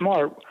we're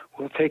smart,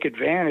 we'll take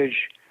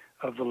advantage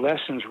of the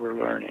lessons we're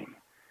learning.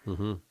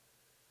 Mm-hmm.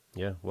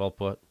 Yeah, well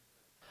put.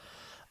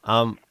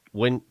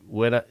 When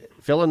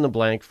fill in the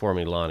blank for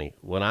me, Lonnie.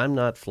 When I'm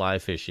not fly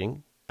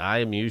fishing, I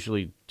am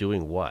usually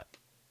doing what?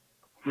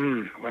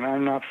 When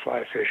I'm not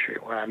fly fishing,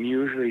 what I'm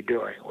usually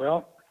doing?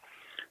 Well,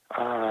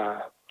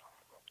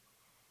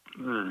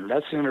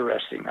 that's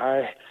interesting.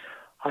 I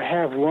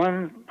have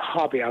one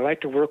hobby. I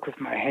like to work with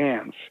my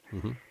hands.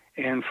 Mm-hmm.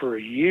 And for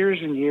years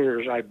and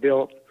years, I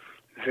built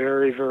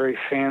very, very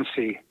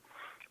fancy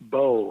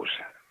bows,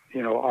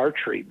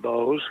 archery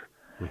bows.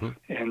 Mm-hmm.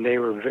 And they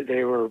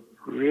were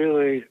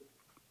really,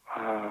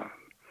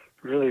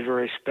 really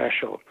very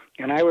special.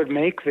 And I would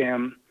make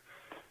them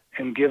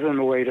and give them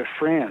away to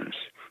friends.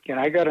 And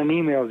I got an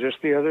email just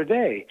the other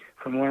day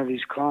from one of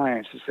these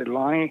clients that said,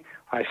 Lonnie,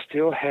 I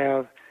still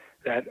have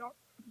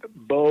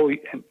bow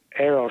and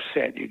arrow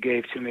set you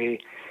gave to me,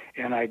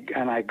 and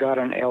I got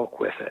an elk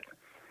with it.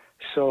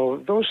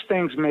 So those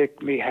things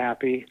make me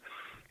happy,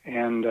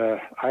 and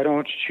I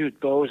don't shoot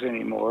bows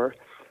anymore.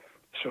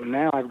 So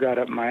now I've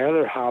got my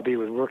other hobby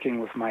with working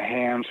with my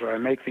hands, where I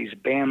make these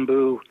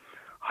bamboo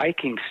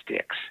hiking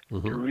sticks.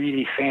 They're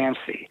really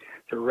fancy.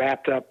 They're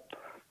wrapped up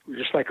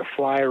just like a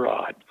fly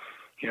rod.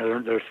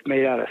 They're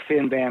made out of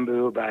thin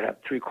bamboo,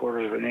 about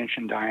 3/4 of an inch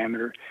in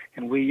diameter,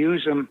 and we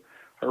use them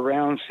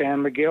around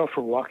San Miguel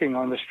for walking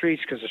on the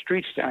streets, because the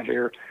streets down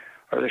here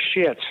are the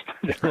shits.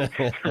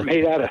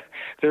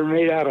 they're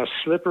made out of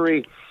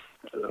slippery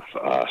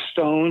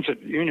stones,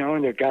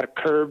 and they've got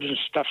curbs and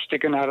stuff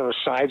sticking out of the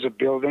sides of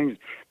buildings.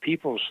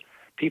 People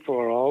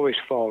are always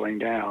falling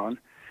down,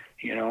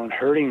 and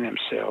hurting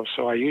themselves.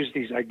 So I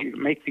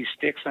make these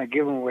sticks and I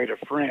give them away to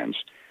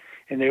friends.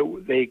 And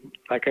they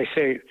like I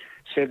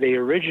said they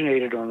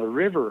originated on the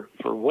river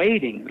for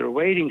wading. They're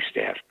wading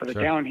staffs, but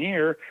down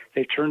here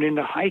they turned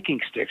into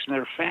hiking sticks, and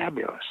they're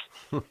fabulous.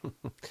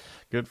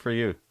 Good for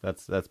you.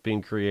 That's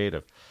being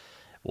creative.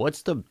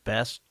 What's the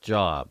best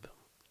job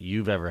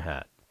you've ever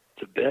had?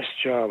 The best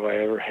job I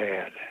ever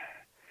had.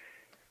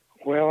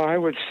 Well, I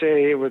would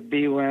say it would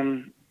be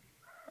when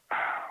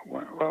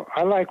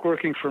I like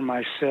working for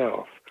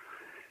myself,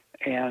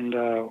 and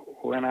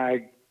when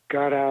I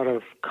got out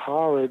of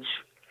college,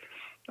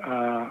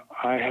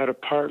 I had a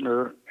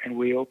partner, and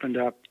we opened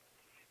up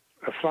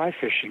a fly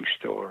fishing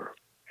store,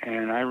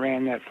 and I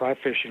ran that fly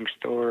fishing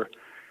store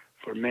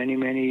for many,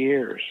 many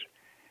years.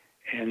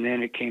 And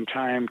then it came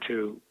time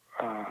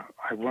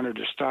I wanted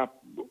to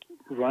stop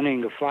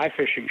running the fly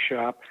fishing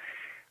shop.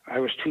 I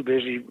was too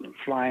busy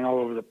flying all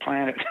over the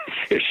planet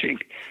fishing.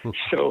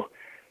 So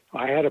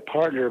I had a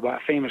partner, a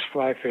famous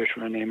fly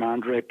fisherman named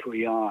Andre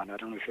Pouillon. I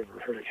don't know if you've ever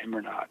heard of him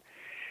or not.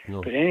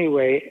 No. But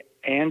anyway,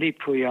 Andy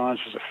Pouillon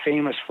was a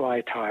famous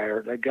fly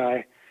tyer. That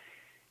guy,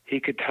 he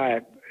could tie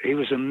it. He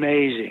was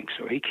amazing.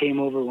 So he came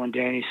over one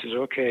day and he says,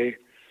 "Okay,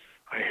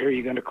 I hear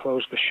you're going to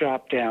close the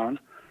shop down.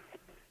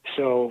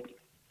 So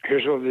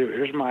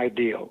here's my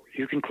deal.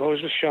 You can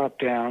close the shop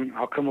down.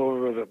 I'll come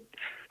over with a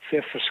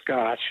fifth of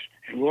scotch,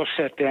 and we'll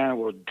sit down.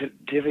 We'll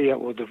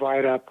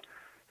divide up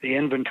the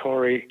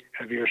inventory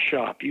of your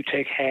shop. You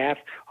take half,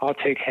 I'll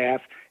take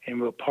half,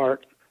 and we'll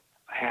part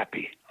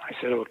happy." I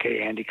said,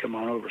 "Okay, Andy, come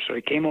on over." So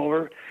he came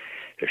over.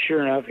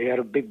 Sure enough, he had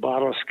a big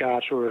bottle of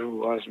scotch, or whatever it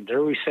was, and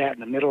there we sat in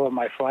the middle of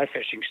my fly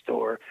fishing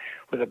store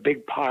with a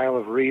big pile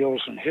of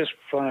reels in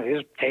front of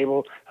his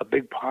table, a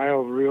big pile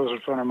of reels in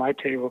front of my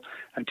table,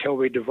 until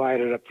we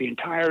divided up the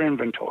entire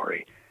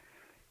inventory.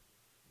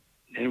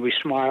 And we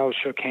smiled,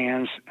 shook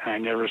hands, and I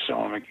never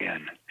saw him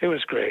again. It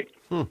was great.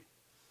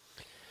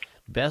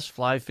 Best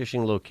fly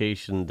fishing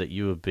location that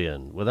you have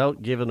been,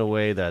 without giving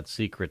away that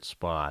secret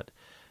spot,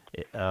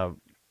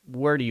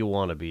 where do you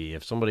want to be?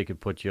 If somebody could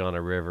put you on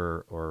a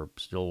river or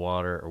still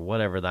water or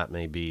whatever that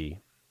may be,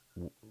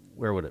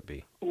 where would it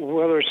be?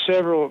 Well, there's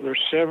several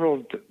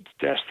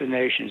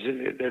destinations.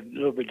 They're a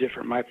little bit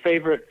different. My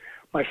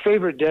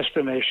favorite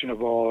destination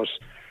of all is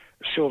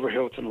Silver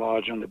Hilton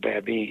Lodge on the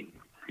Babine.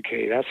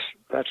 Okay, that's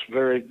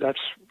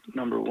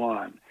number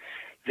one.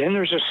 Then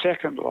there's a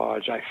second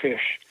lodge I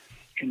fish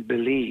in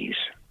Belize.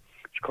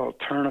 It's called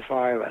Turniff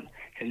Island,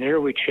 and there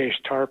we chase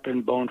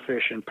tarpon,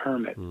 bonefish, and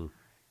permit.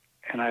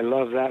 And I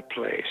love that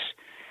place.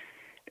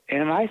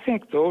 And I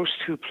think those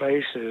two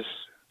places,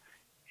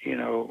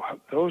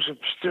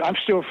 I'm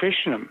still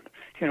fishing them.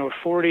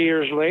 40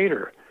 years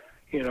later,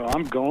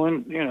 I'm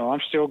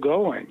still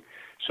going.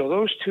 So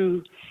those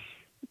two.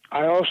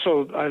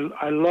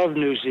 I love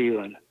New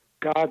Zealand.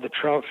 God, the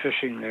trout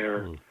fishing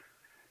there.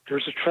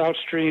 There's a trout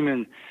stream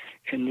in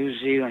New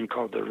Zealand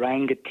called the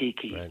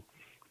Rangatiki. Right.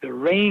 The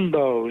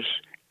rainbows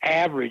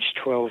average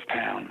 12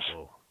 pounds.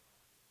 Oh.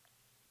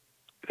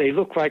 They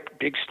look like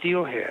big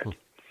steelhead.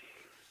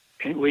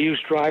 And we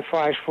used dry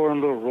flies for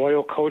them, little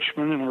Royal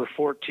Coachman, when we were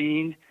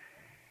 14.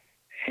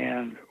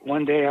 And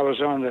one day I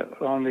was on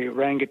the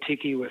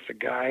Rangatiki with the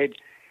guide,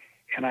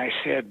 and I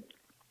said,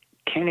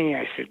 "Kenny,"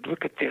 I said,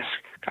 "look at this.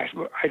 Guys,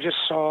 I just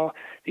saw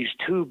these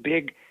two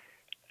big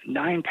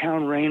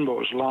 9-pound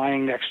rainbows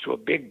lying next to a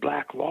big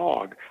black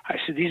log." I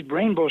said, "These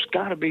rainbows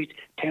got to be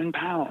 10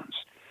 pounds.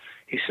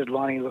 He said,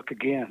 "Lonnie, look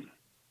again.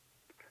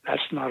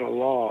 That's not a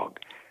log.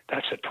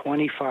 That's a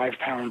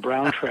 25-pound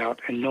brown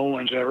trout, and no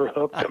one's ever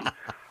hooked them."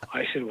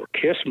 I said, "Well,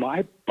 kiss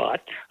my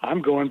butt.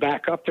 I'm going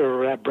back up there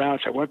where that brown."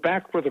 So I went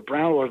back where the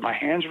brown was. My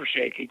hands were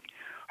shaking.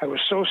 I was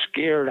so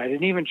scared, I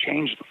didn't even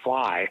change the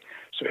fly.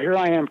 So here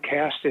I am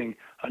casting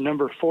a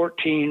number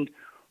 14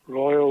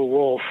 Royal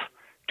Wolf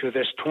to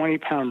this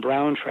 20-pound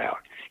brown trout.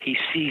 He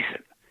sees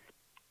it.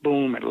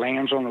 Boom, it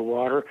lands on the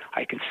water.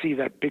 I can see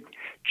that big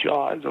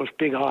jaw, those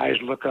big eyes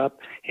look up,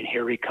 and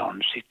here he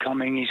comes. He's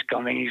coming.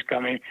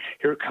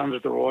 Here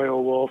comes the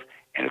Royal Wolf,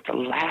 and at the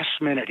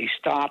last minute he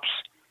stops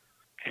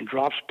and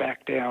drops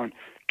back down,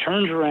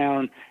 turns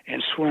around,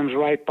 and swims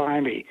right by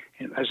me.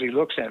 And as he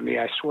looks at me,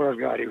 I swear to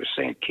God, he was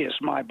saying, "Kiss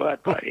my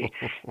butt, buddy."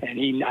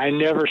 And I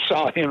never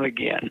saw him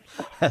again.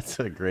 That's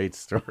a great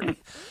story.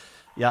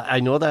 Yeah, I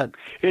know that.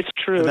 It's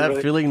true. That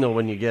but- feeling, though,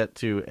 when you get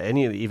to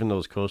any of even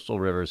those coastal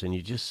rivers and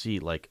you just see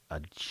like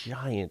a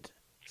giant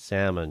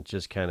salmon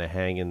just kind of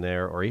hanging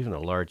there, or even a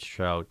large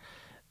trout,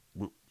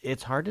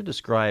 it's hard to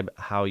describe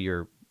how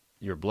your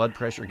blood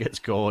pressure gets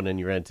going and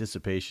your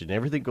anticipation.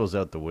 Everything goes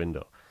out the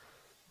window.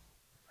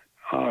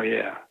 Oh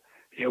yeah,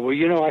 yeah.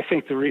 Well, I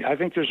think I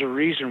think there's a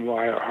reason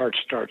why our heart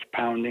starts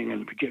pounding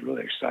and we get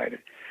really excited.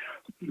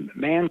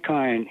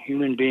 Mankind,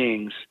 human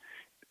beings,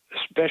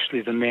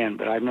 especially the men,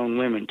 but I've known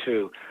women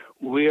too.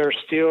 We are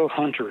still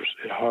hunters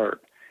at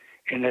heart,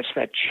 and it's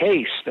that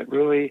chase that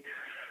really.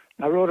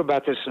 I wrote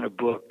about this in a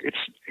book. It's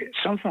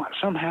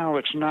somehow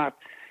it's not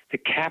the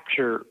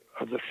capture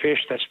of the fish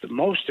that's the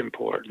most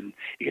important.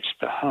 It's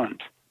the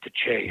hunt, the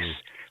chase.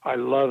 I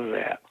love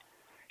that.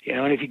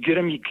 And if you get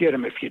them, you get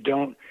them. If you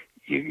don't,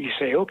 you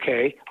say,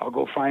 okay, I'll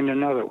go find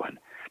another one.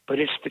 But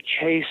it's the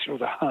chase or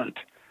the hunt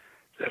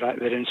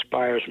that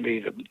inspires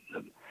me.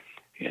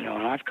 And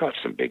I've caught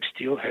some big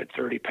steelhead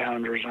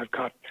 30-pounders. I've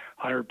caught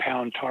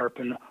 100-pound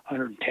tarpon,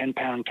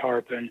 110-pound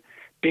tarpon,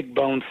 big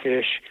bone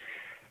fish.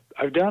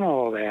 I've done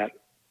all that,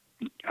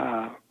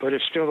 but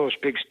it's still those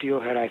big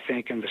steelhead, I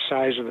think, and the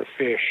size of the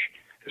fish,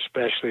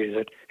 especially,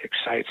 that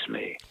excites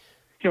me.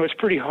 It's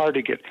pretty hard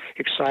to get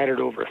excited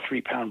over a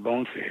 3-pound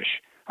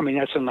bonefish. I mean,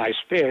 that's a nice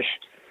fish,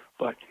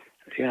 but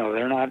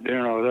they're not.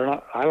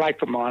 I like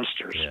the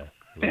monsters. Yeah,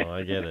 no,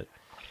 I get it.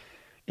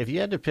 If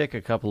you had to pick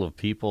a couple of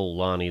people,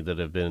 Lonnie, that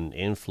have been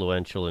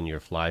influential in your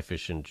fly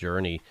fishing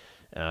journey,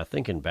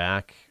 thinking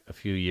back a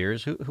few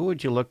years, who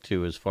would you look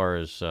to as far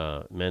as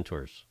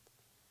mentors?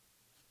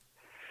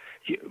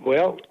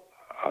 Well,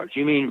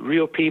 you mean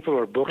real people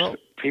or books? Well,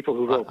 people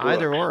who wrote books?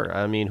 Either or.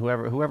 I mean,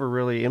 whoever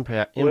really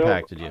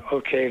impacted you.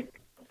 Okay,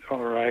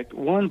 all right.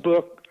 One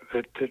book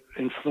that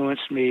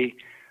influenced me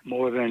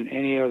more than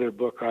any other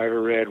book I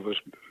ever read was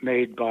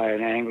made by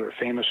an angler, a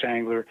famous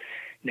angler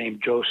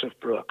named Joseph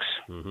Brooks.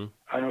 Mm-hmm.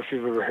 I don't know if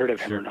you've ever heard of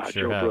him or not,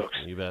 Joe Brooks.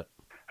 You bet.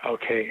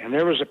 Okay, and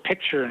there was a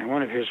picture in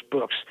one of his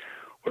books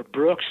where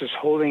Brooks is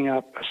holding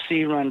up a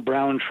sea-run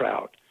brown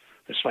trout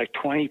that's like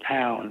 20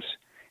 pounds,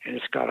 and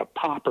it's got a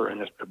popper in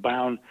the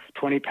brown,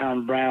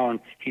 20-pound brown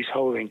he's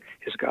holding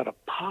has got a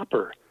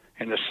popper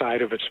in the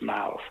side of its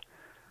mouth.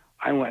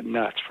 I went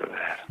nuts for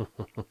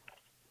that.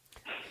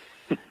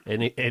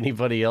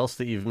 Anybody else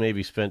that you've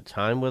maybe spent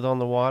time with on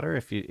the water,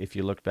 if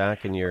you look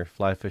back in your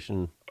fly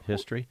fishing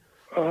history?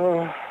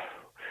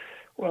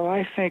 Well,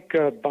 I think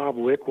Bob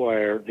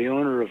Wickwire, the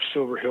owner of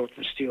Silver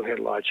Hilton Steelhead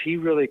Lodge, he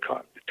really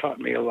taught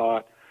me a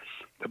lot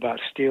about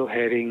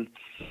steelheading.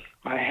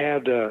 I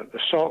had the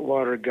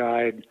saltwater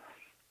guide.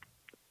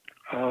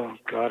 Oh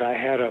God,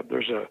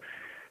 there's a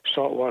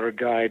saltwater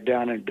guide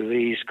down in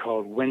Belize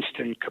called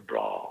Winston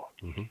Cabral.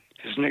 Mm-hmm.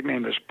 His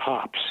nickname is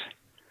Pops.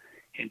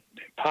 And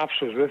Pops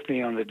was with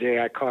me on the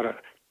day I caught a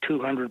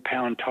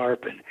 200-pound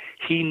tarpon.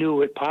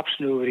 Pops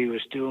knew what he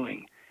was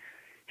doing.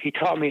 He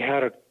taught me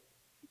how to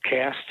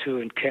cast to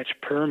and catch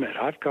permit.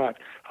 I've got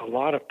a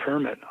lot of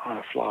permit on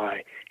a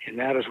fly, and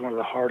that is one of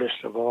the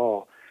hardest of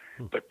all.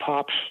 But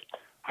Pops,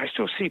 I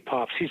still see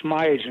Pops. He's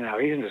my age now.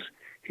 He's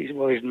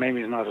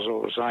maybe not as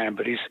old as I am,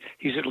 but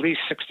he's at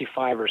least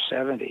 65 or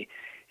 70,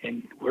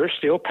 and we're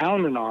still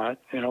pounding on it.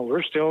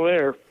 We're still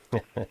there.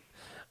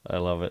 I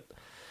love it.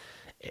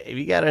 Have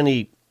you got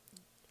any?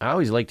 I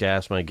always like to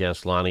ask my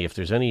guests, Lonnie, if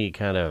there's any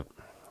kind of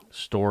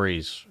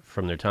stories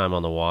from their time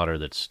on the water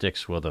that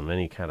sticks with them,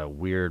 any kind of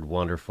weird,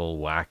 wonderful,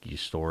 wacky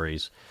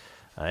stories.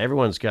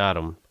 Everyone's got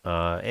them.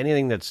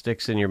 Anything that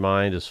sticks in your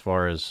mind as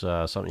far as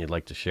something you'd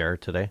like to share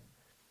today?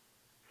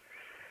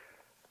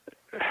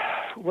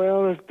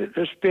 Well,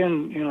 there's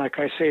been, like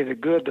I say, the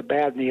good, the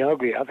bad, and the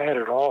ugly. I've had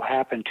it all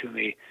happen to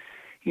me.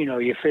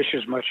 You fish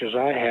as much as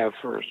I have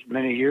for as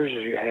many years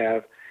as you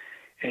have,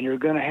 and you're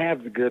going to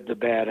have the good, the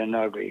bad, and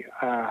ugly.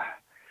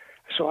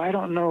 So I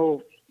don't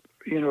know.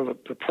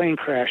 The plane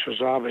crash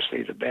was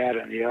obviously the bad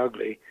and the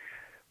ugly,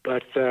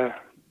 but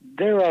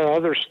there are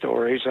other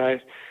stories. I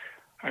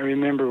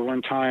remember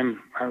one time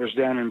I was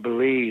down in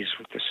Belize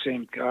with the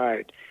same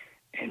guide,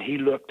 and he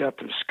looked up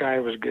and the sky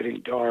was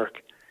getting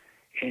dark,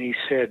 and he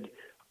said,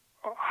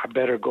 I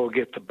better go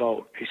get the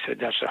boat. He said,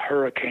 that's a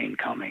hurricane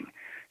coming.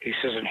 He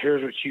says, and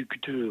here's what you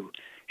could do.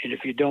 And if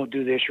you don't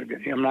do this,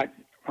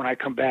 when I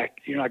come back,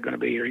 you're not going to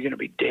be here. You're going to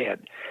be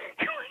dead.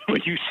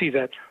 When you see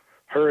that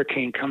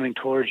hurricane coming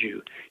towards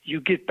you,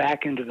 you get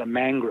back into the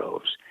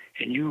mangroves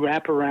and you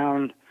wrap your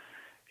arms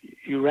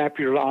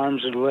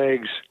and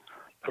legs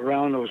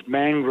around those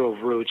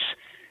mangrove roots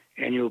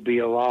and you'll be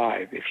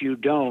alive. If you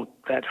don't,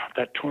 that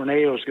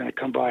tornado is going to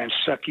come by and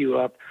suck you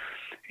up,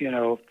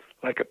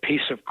 like a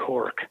piece of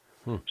cork.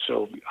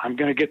 So I'm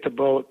going to get the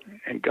boat,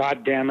 and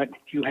God damn it,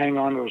 you hang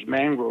on to those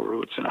mangrove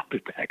roots, and I'll be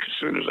back as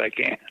soon as I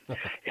can.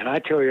 And I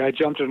tell you, I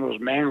jumped in those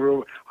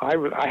mangrove.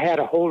 I had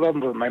a hold of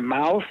them with my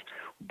mouth,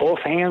 both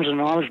hands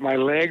and arms, my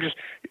legs.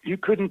 You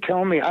couldn't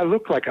tell me. I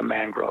looked like a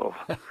mangrove.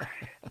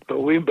 But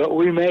we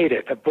made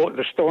it.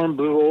 The storm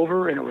blew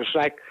over, and it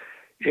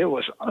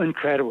was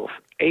incredible.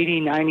 80,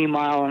 90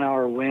 mile an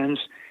hour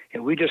winds,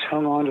 and we just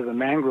hung on to the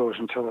mangroves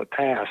until it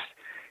passed.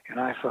 And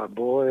I thought,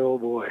 boy, oh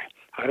boy,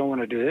 I don't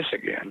want to do this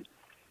again.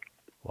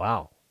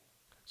 Wow.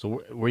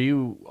 So were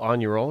you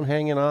on your own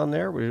hanging on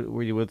there?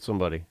 Were you with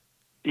somebody?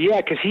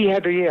 Yeah, because he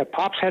had to. Yeah,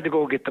 Pops had to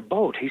go get the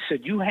boat. He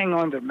said, "You hang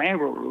on to the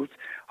mangrove roots.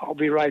 I'll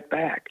be right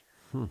back."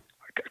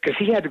 Because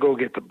he had to go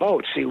get the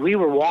boat. See, we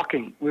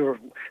were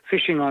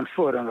fishing on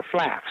foot on the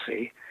flat.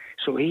 See,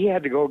 so he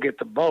had to go get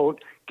the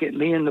boat, get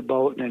me in the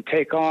boat, and then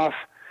take off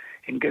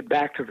and get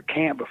back to the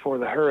camp before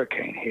the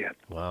hurricane hit.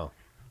 Wow.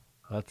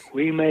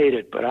 We made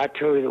it, but I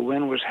tell you, the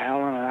wind was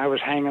howling, and I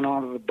was hanging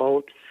onto the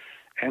boat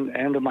and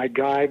to my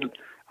guide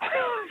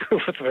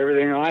with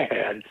everything I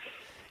had.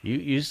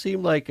 You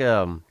seem like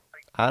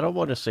I don't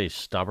want to say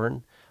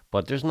stubborn,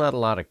 but there's not a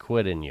lot of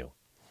quit in you.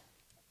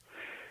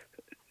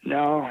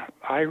 No,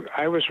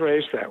 I was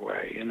raised that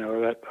way. You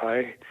know, that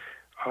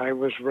I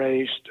was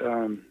raised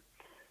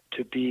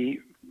to be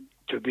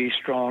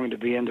strong, to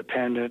be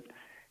independent,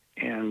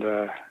 and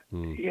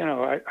you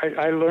know,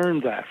 I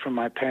learned that from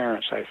my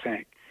parents. I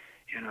think,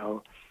 you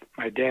know,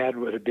 my dad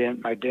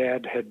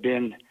had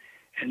been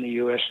in the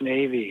U.S.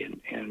 Navy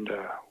in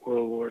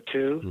World War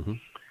II,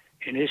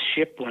 and his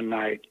ship one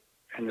night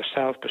in the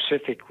South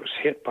Pacific was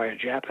hit by a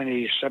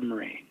Japanese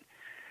submarine,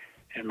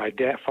 and my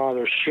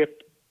father's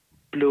ship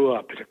blew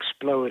up. It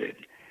exploded,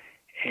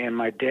 and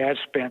my dad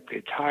spent the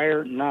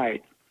entire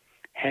night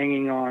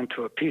hanging on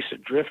to a piece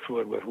of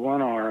driftwood with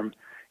one arm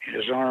and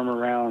his arm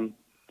around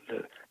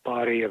the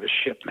body of a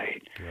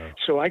shipmate. Wow.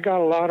 So I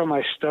got a lot of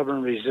my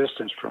stubborn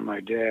resistance from my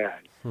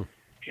dad.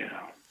 You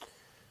know.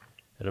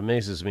 It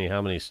amazes me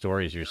how many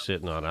stories you're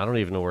sitting on. I don't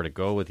even know where to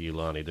go with you,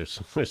 Lonnie. There's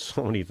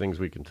so many things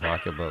we can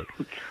talk about.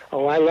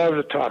 Oh, I love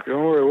to talk.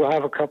 Don't worry, we'll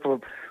have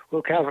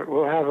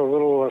a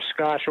little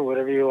scotch or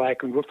whatever you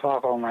like, and we'll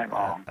talk all night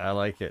long. I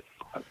like it.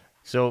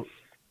 So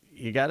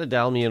you got to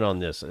dial me in on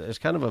this. It's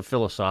kind of a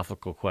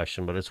philosophical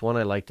question, but it's one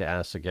I like to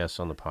ask the guests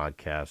on the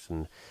podcast,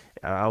 and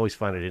I always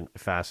find it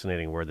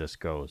fascinating where this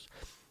goes.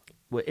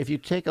 If you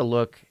take a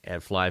look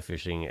at fly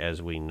fishing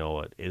as we know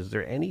it, is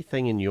there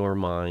anything in your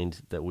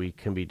mind that we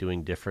can be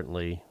doing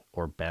differently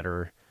or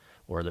better,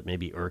 or that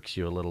maybe irks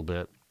you a little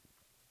bit?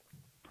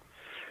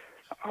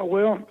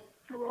 Well,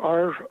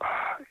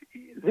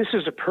 this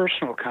is a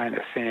personal kind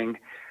of thing,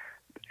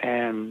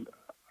 and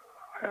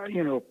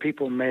you know,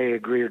 people may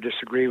agree or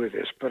disagree with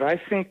this, but I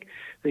think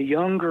the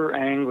younger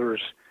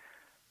anglers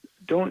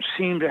don't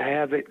seem to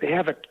have it. They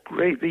have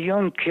the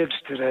young kids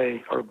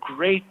today are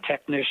great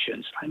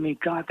technicians. I mean,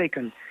 God, they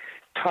can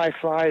tie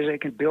flies, they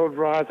can build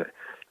rods,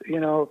 you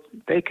know,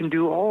 they can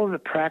do all of the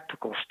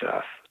practical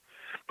stuff.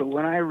 But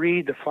when I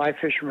read the fly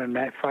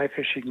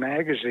fishing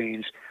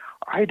magazines,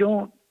 I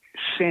don't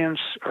sense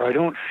or I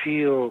don't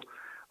feel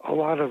a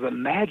lot of the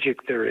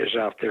magic there is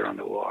out there on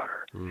the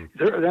water. In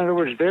other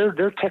words,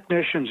 they're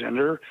technicians, and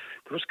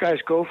those guys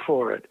go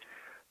for it.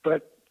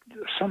 But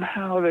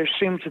somehow there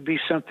seems to be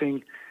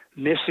something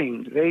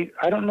missing.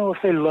 I don't know if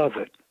they love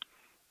it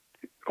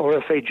or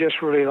if they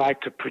just really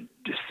like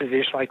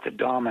to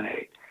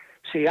dominate.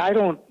 See, I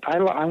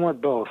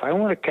want both. I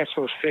want to catch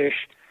those fish,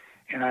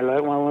 and I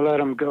want to let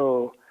them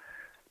go.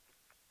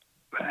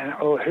 And,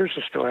 here's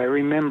the story. I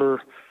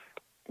remember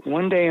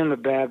one day in the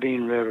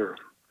Babine River.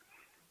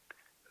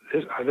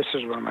 This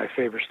is one of my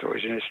favorite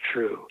stories, and it's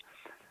true.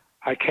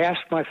 I cast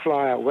my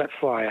wet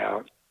fly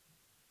out,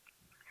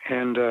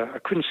 and I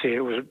couldn't see it.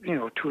 It was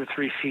 2 or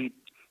 3 feet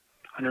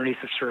underneath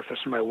the surface,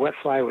 and my wet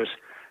fly was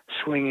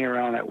swinging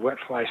around that wet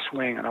fly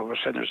swing, and all of a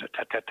sudden there's a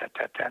tat tat tat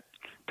tat tat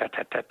tat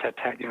tat tat tat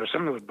tat.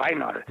 Something was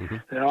biting on it.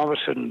 Then all of a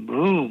sudden,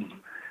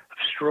 boom,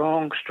 a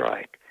strong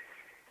strike,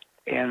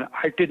 and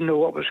I didn't know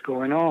what was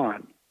going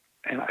on,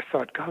 and I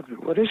thought, God,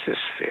 what is this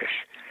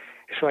fish?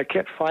 So I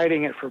kept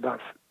fighting it for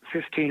about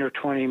 15 or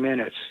 20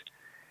 minutes,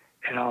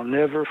 and I'll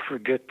never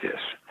forget this,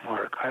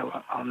 Mark.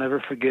 I'll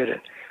never forget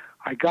it.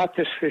 I got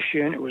this fish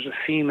in. It was a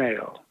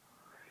female,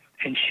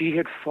 and she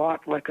had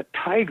fought like a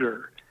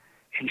tiger,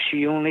 and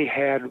she only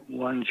had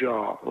one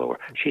jaw lower.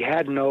 She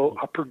had no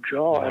upper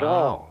jaw at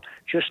all,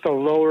 just a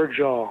lower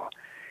jaw.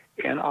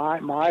 And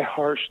my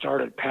heart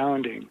started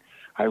pounding.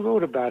 I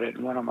wrote about it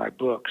in one of my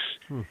books.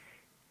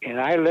 And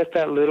I let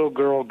that little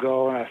girl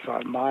go, and I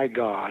thought, my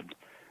God,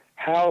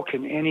 how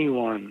can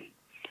anyone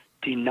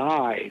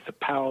deny the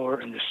power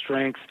and the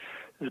strength,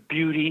 the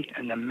beauty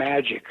and the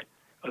magic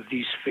of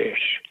these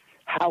fish?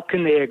 How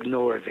can they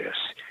ignore this?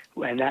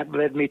 And that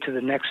led me to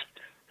the next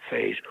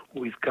phase.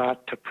 We've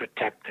got to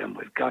protect them.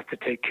 We've got to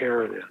take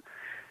care of them.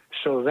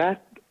 So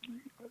that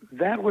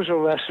was a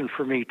lesson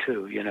for me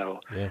too,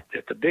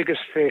 that the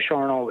biggest fish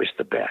aren't always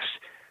the best.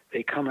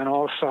 They come in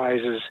all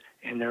sizes,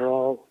 and they're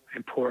all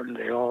important.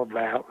 They're all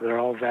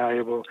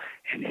valuable,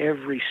 and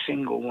every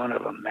single one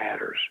of them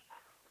matters.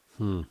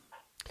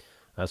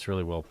 That's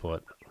really well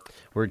put.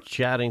 We're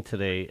chatting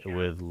today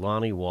with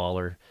Lonnie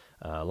Waller.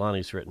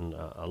 Lonnie's written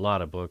a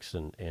lot of books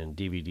and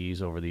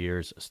DVDs over the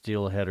years.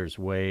 Steelheader's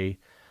Way,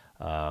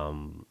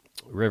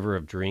 River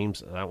of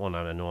Dreams. That one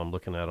I know I'm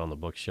looking at on the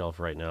bookshelf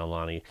right now,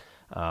 Lonnie.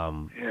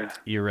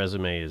 Your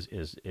resume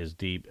is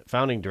deep.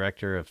 Founding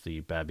director of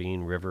the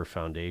Babine River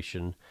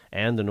Foundation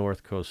and the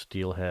North Coast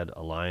Steelhead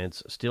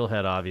Alliance.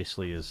 Steelhead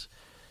obviously is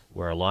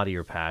where a lot of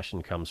your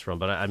passion comes from.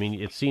 But I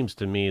mean, it seems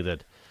to me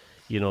that,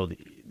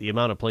 the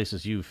amount of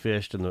places you've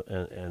fished and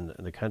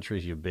the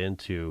countries you've been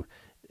to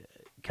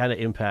kind of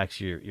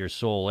impacts your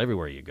soul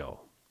everywhere you go.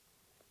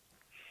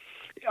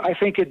 I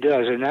think it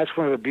does, and that's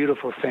one of the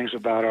beautiful things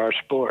about our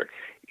sport.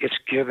 It's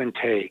give and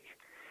take.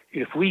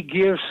 If we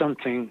give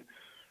something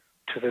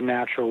to the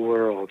natural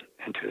world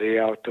and to the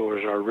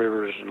outdoors, our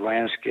rivers and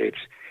landscapes,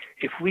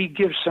 if we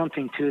give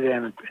something to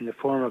them in the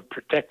form of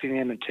protecting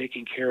them and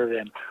taking care of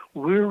them,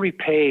 we're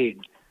repaid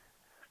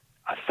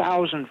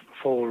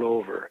 1,000-fold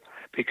over.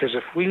 Because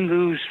if we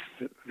lose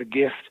the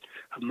gift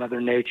of Mother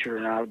Nature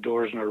and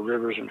outdoors and our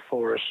rivers and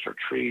forests, our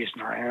trees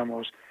and our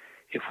animals,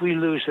 if we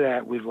lose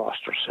that, we've lost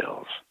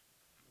ourselves.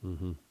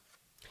 Mm-hmm.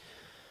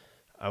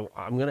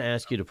 I'm going to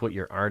ask you to put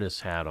your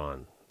artist hat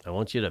on. I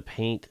want you to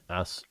paint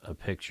us a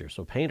picture.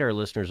 So paint our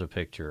listeners a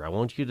picture. I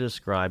want you to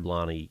describe,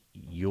 Lonnie,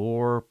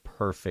 your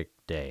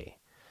perfect day.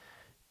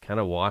 Kind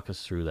of walk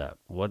us through that.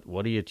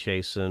 What are you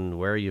chasing?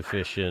 Where are you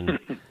fishing?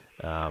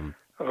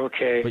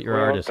 Okay. Put your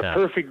artist hat.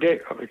 Perfect day.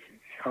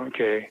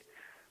 Okay.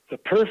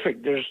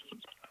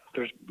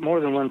 There's more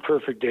than one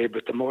perfect day,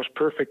 but the most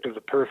perfect of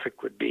the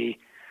perfect would be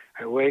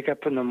I wake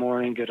up in the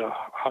morning, get a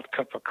hot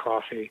cup of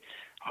coffee,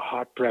 a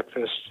hot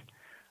breakfast.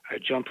 I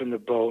jump in the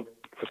boat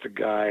with the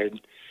guide,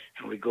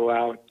 and we go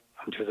out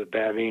onto the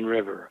Bavine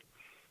River,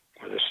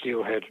 where the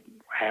steelhead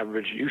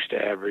used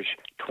to average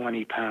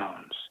 20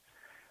 pounds.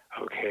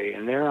 Okay,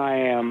 and there I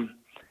am,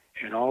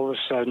 and all of a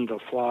sudden the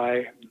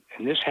fly,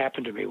 and this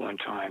happened to me one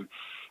time,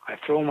 I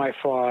throw my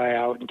fly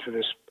out into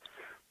this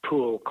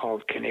pool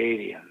called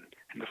Canadian,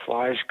 and the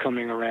fly's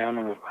coming around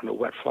on the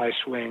wet fly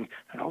swing,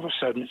 and all of a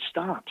sudden it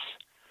stops.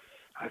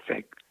 I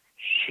think,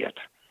 shit,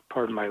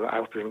 pardon my,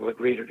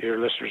 your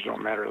listeners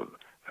don't matter a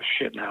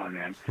shit now and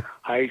then.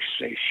 I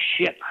say,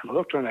 shit, I'm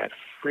hooked on that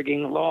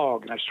frigging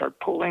log, and I start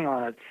pulling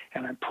on it,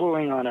 and I'm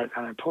pulling on it,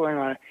 and I'm pulling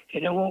on it,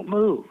 and it won't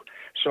move.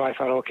 So I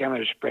thought, okay, I'm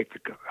going to break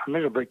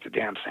the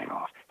damn thing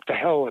off. To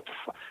hell with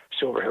the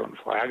silver-hilton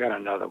fly. I got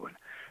another one.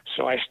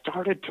 So I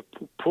started to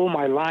pull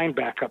my line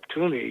back up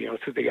to me,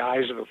 through the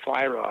eyes of the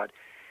fly rod,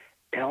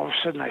 and all of a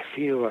sudden I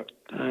feel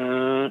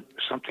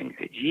something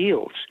that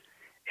yields,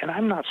 and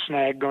I'm not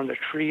snagged on the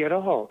tree at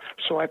all.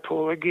 So I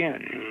pull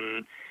again,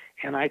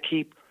 and then I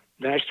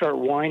start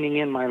winding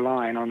in my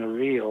line on the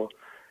reel.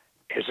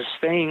 As this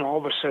thing, all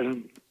of a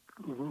sudden,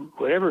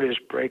 whatever it is,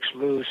 breaks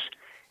loose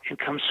and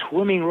comes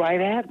swimming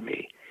right at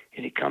me.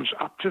 And he comes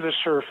up to the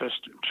surface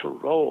to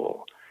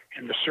roll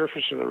in the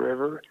surface of the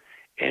river,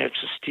 and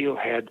it's a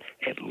steelhead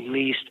at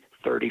least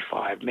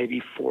 35,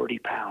 maybe 40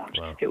 pounds.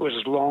 Wow. It was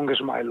as long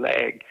as my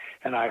leg,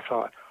 and I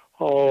thought,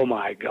 oh,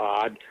 my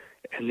God.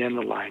 And then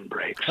the line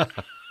breaks.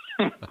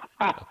 And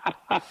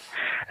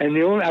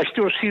I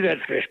still see that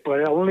fish,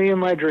 but only in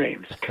my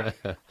dreams.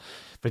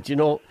 But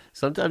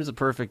sometimes the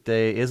perfect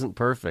day isn't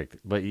perfect,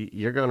 but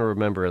you're going to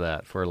remember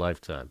that for a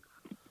lifetime.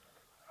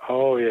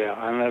 Oh, yeah.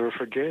 I'll never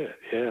forget it.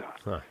 Yeah.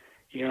 Huh.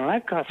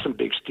 I've got some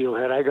big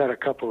steelhead. I got a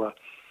couple of,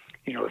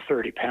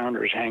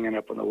 30-pounders hanging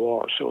up on the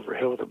wall at Silver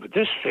Hilton. But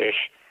this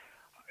fish,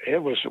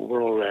 it was a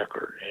world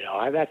record.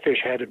 That fish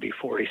had to be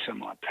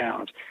 40-some-odd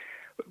pounds.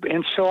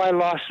 And so I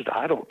lost it.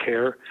 I don't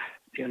care.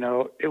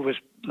 It was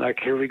like,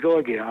 here we go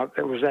again.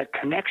 There was that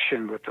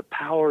connection with the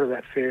power of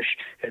that fish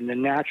and the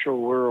natural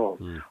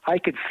world. I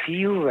could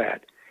feel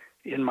that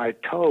in my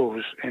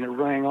toes, and it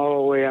rang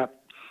all the way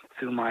up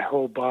through my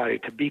whole body,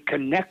 to be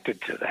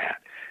connected to that.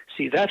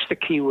 See, that's the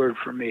key word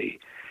for me,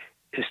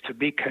 is to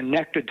be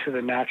connected to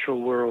the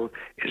natural world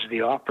is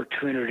the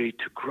opportunity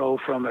to grow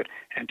from it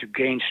and to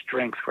gain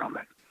strength from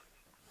it.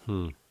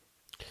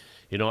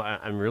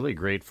 I'm really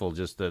grateful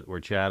just that we're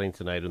chatting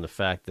tonight, and the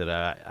fact that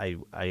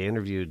I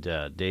interviewed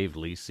Dave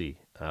Lisi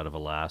out of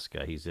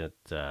Alaska. He's at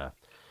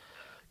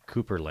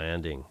Cooper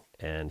Landing,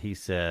 and he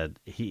said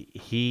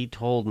he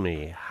told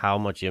me how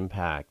much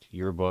impact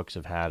your books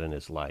have had in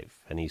his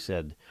life, and he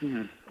said,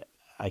 I'm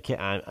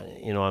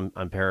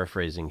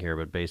paraphrasing here,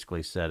 but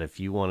basically said, if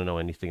you want to know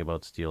anything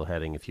about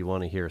steelheading, if you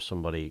want to hear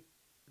somebody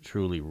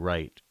truly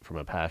write from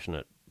a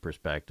passionate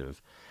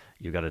perspective,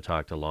 you got to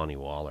talk to Lonnie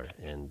Waller.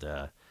 And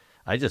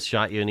I just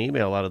shot you an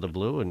email out of the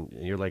blue, and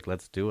you're like,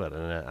 let's do it.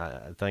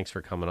 And thanks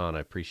for coming on. I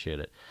appreciate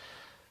it.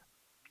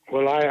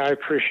 Well, I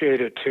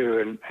appreciate it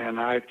too, and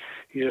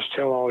you just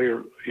tell all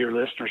your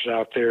listeners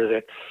out there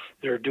that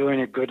they're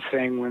doing a good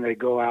thing when they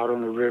go out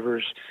on the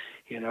rivers,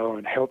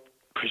 and help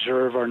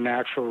preserve our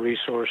natural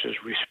resources,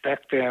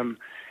 respect them,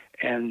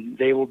 and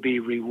they will be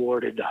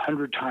rewarded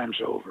 100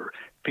 times over.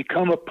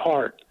 Become a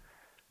part.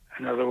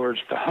 In other words,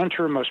 the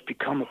hunter must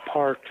become a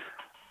part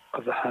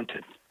of the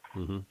hunted.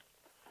 Mm-hmm.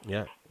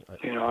 Yeah.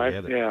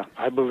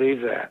 I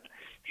believe that.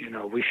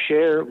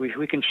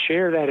 We can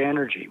share that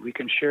energy. We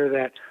can share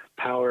that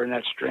power and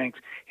that strength.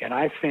 And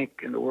I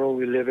think in the world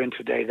we live in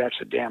today, that's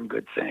a damn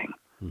good thing.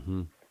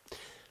 Mm-hmm.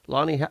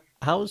 Lonnie,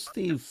 how's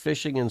the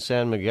fishing in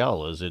San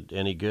Miguel? Is it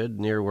any good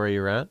near where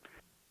you're at?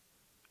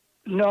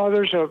 No,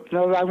 there's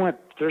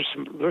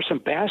some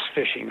bass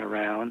fishing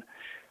around,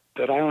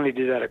 but I only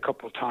did that a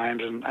couple of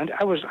times. And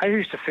I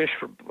used to fish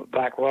for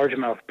black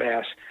largemouth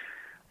bass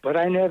but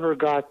I never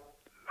got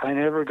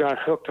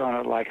hooked on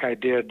it like I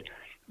did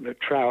the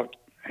trout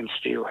and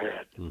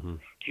steelhead. Mm-hmm.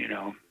 You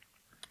know,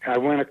 I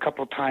went a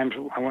couple times.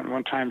 I went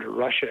one time to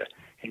Russia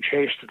and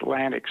chased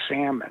Atlantic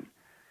salmon.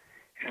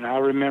 And I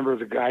remember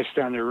the guys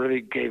down there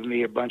really gave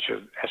me a bunch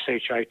of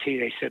SHIT.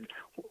 They said,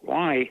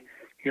 "Lonnie,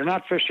 you're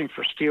not fishing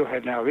for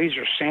steelhead now. These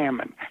are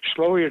salmon.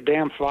 Slow your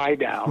damn fly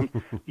down,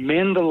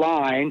 mend the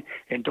line,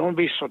 and don't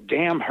be so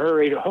damn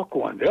hurried to hook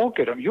one. They'll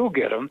get them. You'll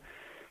get them."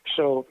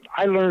 So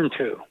I learned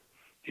too.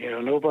 You know,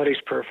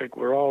 nobody's perfect.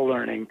 We're all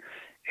learning.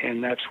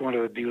 And that's one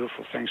of the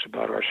beautiful things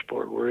about our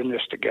sport. We're in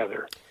this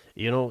together.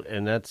 You know,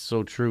 and that's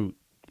so true.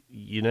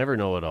 You never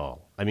know it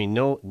all. I mean,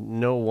 no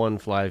one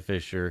fly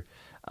fisher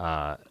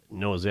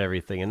knows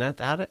everything. And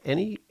that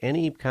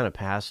any kind of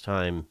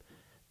pastime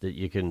that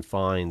you can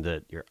find,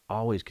 that you're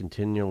always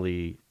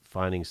continually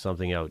finding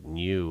something out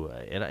new,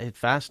 it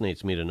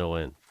fascinates me to no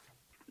end.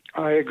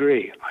 I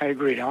agree.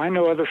 Now, I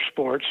know other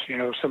sports. You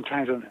know,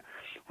 sometimes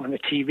on the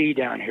TV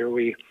down here,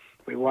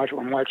 I'm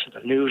watching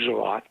the news a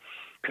lot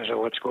because of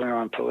what's going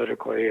on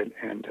politically and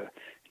in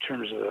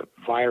terms of the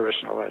virus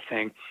and all that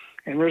thing.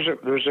 And there's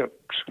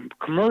some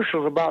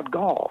commercials about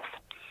golf.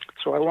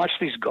 So I watch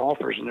these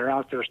golfers, and they're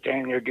out there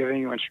standing there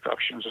giving you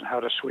instructions on how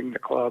to swing the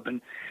club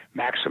and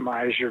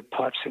maximize your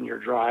putts and your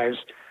drives.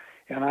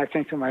 And I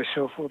think to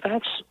myself, well,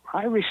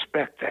 I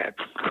respect that.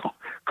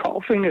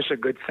 Golfing is a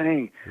good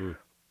thing,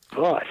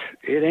 but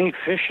it ain't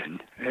fishing,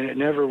 and it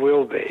never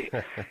will be.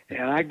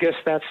 And I guess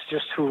that's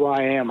just who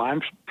I am.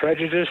 I'm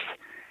prejudiced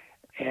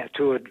and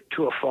to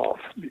a fault.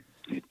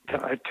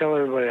 I tell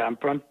everybody I'm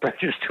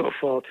prejudiced to a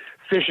fault.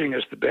 Fishing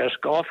is the best.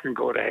 Golf can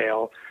go to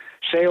hell.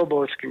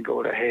 Sailboats can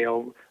go to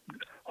hell.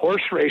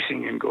 Horse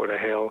racing can go to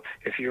hell.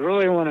 If you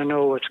really want to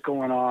know what's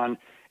going on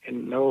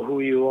and know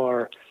who you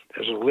are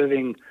as a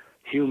living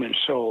human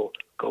soul,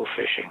 go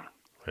fishing.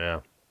 Yeah.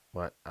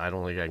 Well, I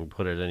don't think I can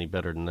put it any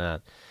better than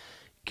that.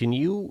 Can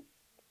you,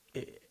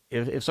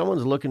 if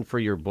someone's looking for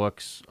your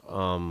books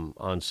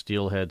on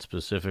steelhead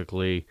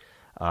specifically,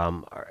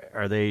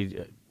 are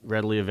they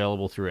readily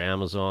available through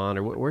Amazon,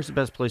 or where's the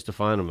best place to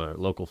find them? A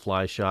local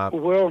fly shop?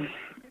 Well,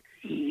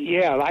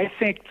 yeah, I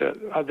think that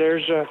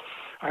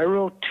I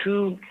wrote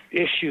 2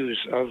 issues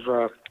of.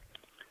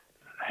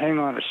 Hang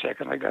on a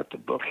second, I got the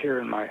book here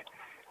in my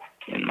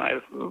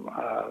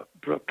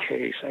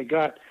bookcase. I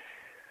got.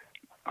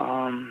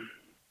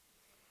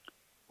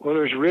 Well,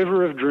 there's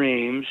River of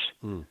Dreams.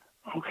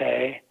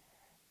 Okay,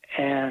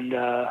 and.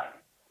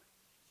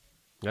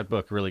 That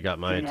book really got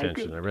my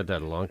attention. I read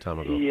that a long time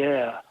ago.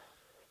 Yeah.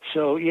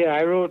 So, yeah,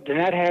 I wrote, and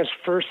that has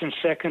first and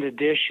second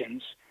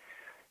editions.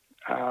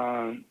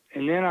 And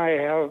then I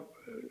have,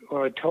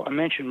 I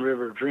mentioned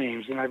River of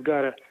Dreams, and I've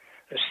got a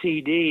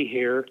CD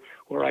here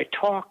where I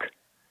talk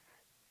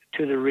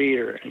to the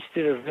reader.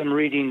 Instead of them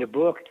reading the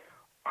book,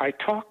 I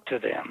talk to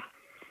them,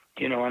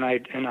 you know, and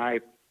I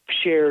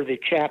share the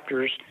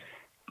chapters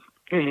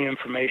and the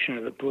information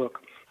of the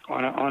book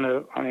on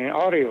an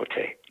audio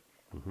tape.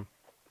 Mm-hmm.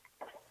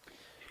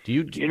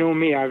 You know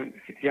me? Don't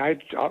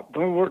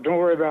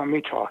worry about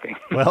me talking.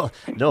 Well,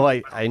 no,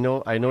 I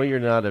know you're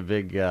not a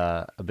big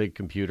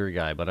computer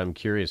guy, but I'm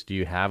curious. Do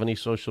you have any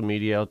social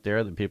media out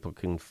there that people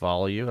can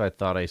follow you? I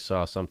thought I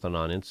saw something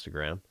on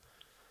Instagram.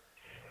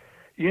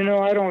 You know,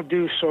 I don't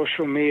do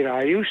social media.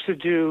 I used to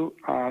do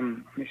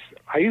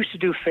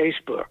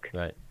Facebook.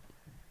 Right.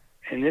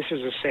 And this is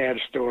a sad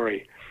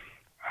story.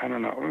 I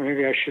don't know.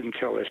 Maybe I shouldn't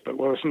tell this, but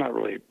it's not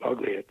really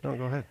ugly. No,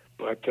 go ahead.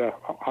 But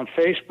on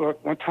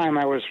Facebook, one time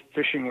I was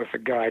fishing with a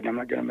guide, and I'm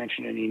not going to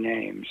mention any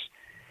names,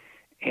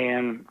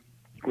 and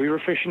we were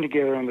fishing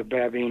together on the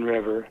Babine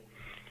River,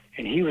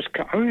 and he was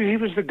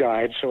the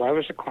guide, so I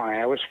was the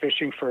client. I was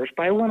fishing first,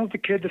 but I wanted the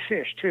kid to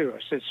fish too. I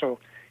said, so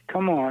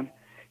come on,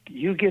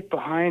 you get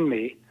behind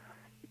me,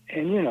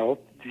 and you know,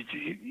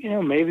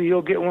 maybe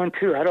you'll get one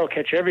too. I don't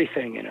catch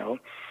everything, you know.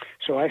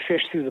 So I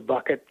fished through the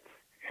bucket,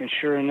 and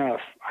sure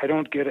enough, I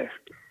don't get a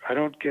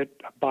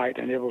bite,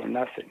 a nibble, or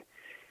nothing.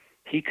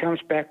 He comes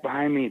back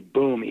behind me,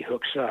 boom, he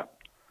hooks up.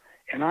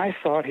 And I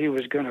thought he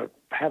was going to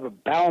have a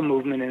bowel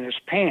movement in his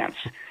pants.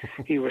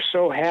 He was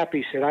so happy.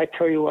 He said, I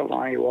tell you what,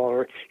 Lonnie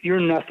Waller,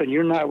 you're nothing.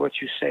 You're not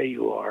what you say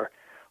you are.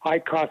 I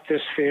caught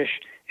this fish,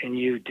 and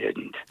you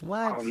didn't.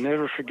 What? I'll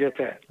never forget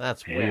that.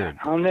 That's weird.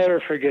 I'll never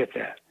forget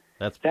that.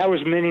 That was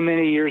many,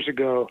 many years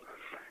ago,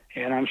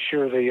 and I'm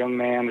sure the young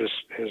man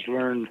has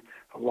learned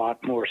a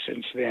lot more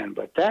since then.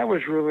 But that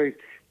was really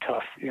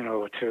tough, you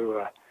know,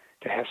 to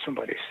have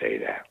somebody say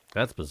that.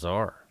 That's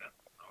bizarre.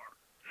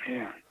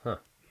 Yeah. Huh.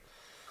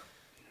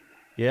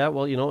 Yeah,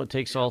 well, you know, it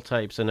takes all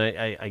types, and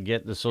I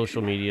get the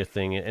social media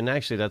thing, and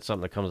actually that's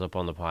something that comes up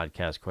on the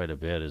podcast quite a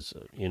bit is,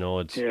 you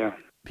know,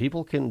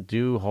 people can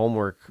do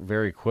homework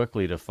very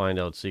quickly to find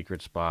out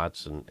secret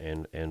spots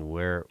and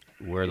where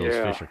those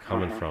fish are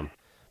coming from.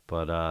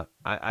 But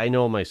I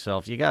know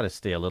myself, you got to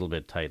stay a little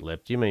bit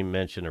tight-lipped. You may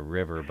mention a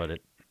river, but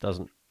it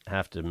doesn't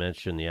have to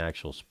mention the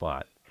actual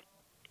spot.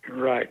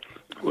 Right.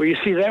 Well, you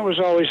see, that was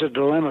always a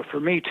dilemma for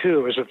me, too.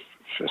 It was a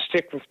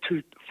stick with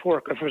 2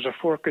 forks. If it was a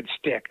forked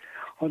stick.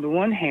 On the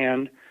one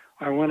hand,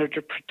 I wanted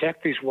to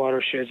protect these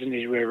watersheds and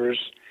these rivers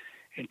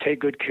and take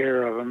good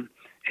care of them.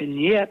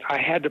 And yet I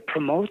had to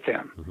promote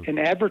them and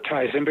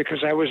advertise them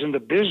because I was in the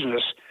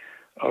business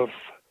of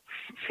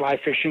fly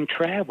fishing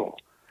travel.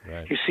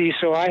 Right. You see,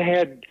 so I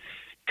had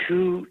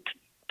two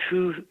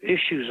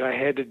issues I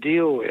had to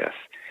deal with.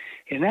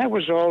 And that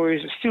was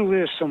always, it still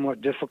is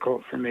somewhat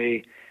difficult for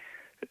me.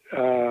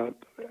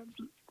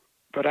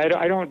 But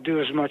I don't do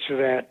as much of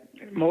that.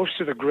 Most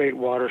of the great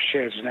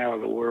watersheds now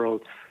in the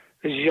world,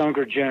 this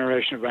younger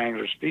generation of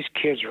anglers, these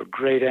kids are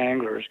great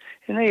anglers,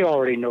 and they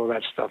already know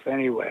that stuff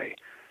anyway.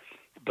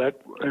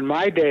 But in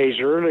my days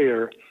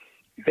earlier,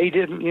 they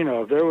didn't,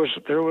 there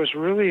was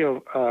really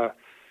how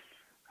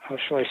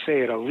shall I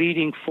say it, a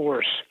leading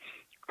force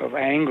of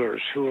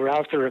anglers who were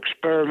out there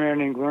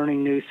experimenting,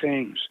 learning new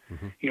things.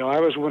 I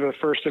was one of the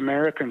first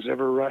Americans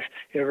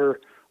ever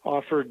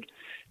offered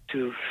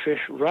to fish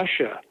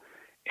Russia,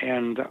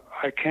 and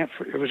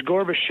it was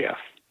Gorbachev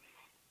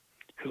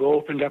who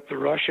opened up the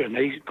Russia, and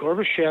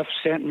Gorbachev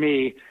sent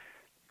me,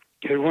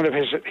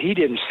 he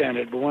didn't send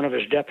it, but one of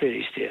his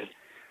deputies did,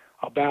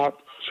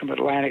 about some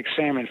Atlantic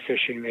salmon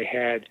fishing they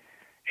had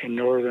in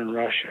northern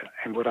Russia,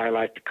 and would I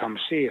like to come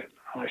see it?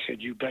 And I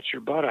said, you bet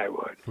your butt I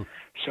would.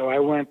 So I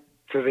went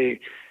to the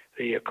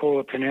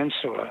Kola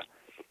Peninsula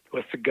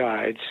with the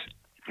guides,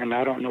 and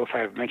I don't know if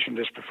I've mentioned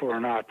this before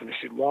or not, but they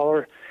said,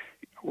 Waller,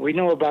 we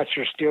know about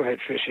your steelhead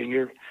fishing.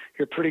 You're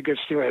pretty good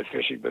steelhead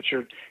fishing, but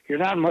you're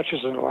not much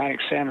as an Atlantic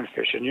salmon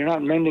fishing. You're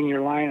not mending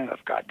your line enough,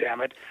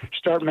 goddammit.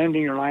 Start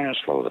mending your line and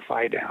slow the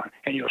fly down,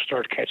 and you'll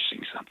start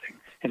catching something.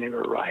 And they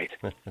were right.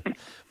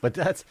 But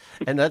that's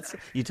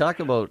you talk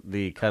about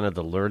the kind of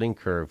the learning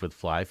curve with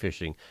fly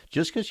fishing.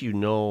 Just because you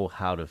know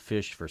how to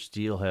fish for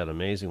steelhead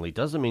amazingly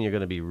doesn't mean you're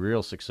going to be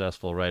real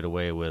successful right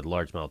away with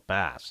largemouth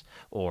bass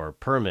or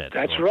permit.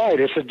 That's right.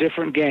 It's a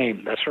different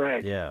game. That's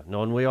right. Yeah.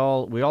 No, and we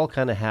all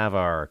kind of have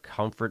our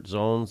comfort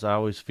zones. I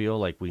always feel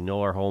like we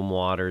know our home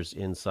waters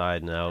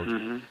inside and out.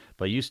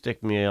 But you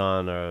stick me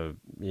on a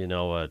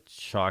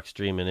chalk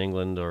stream in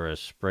England or a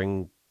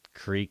spring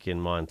creek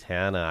in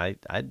Montana,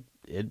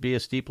 it'd be a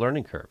steep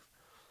learning curve.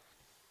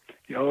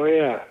 Oh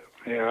yeah.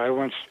 I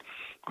once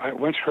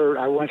heard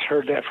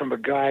that from a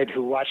guide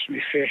who watched me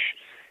fish,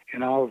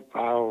 and I'll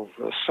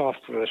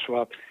soften this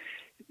up.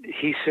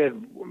 He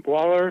said,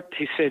 Waller,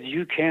 you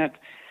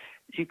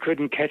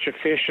couldn't catch a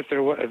fish if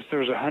there was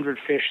 100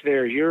 fish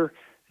there. You're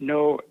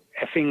no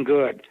effing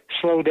good.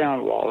 Slow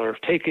down, Waller.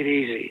 Take it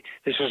easy.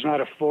 This is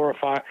not a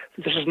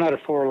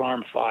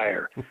 4-alarm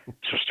fire.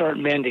 So start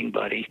mending,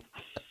 buddy.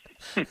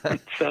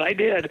 So I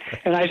did,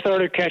 and I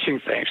started catching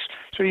things.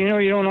 So you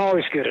don't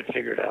always get it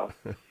figured out.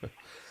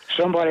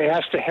 Somebody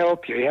has to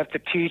help you. You have to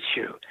teach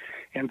you.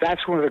 And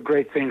that's one of the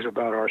great things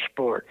about our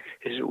sport,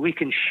 is that we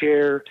can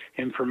share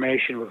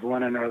information with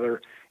one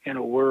another in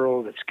a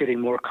world that's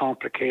getting more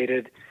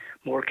complicated,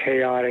 more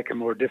chaotic, and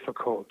more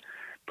difficult.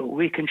 But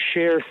we can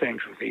share things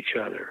with each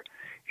other.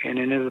 And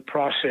in the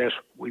process,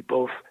 we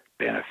both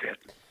benefit.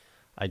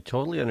 I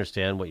totally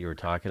understand what you were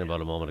talking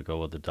about a moment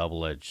ago with the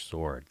double-edged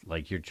sword.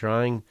 Like, you're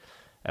trying,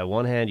 at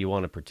one hand, you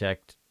want to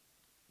protect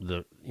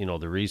the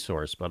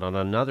resource, but on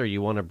another,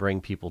 you want to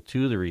bring people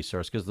to the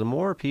resource, because the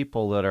more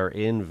people that are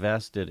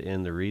invested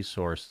in the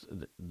resource,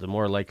 the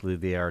more likely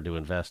they are to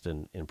invest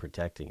in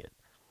protecting it.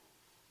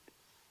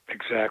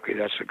 Exactly.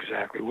 That's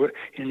exactly what,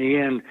 in the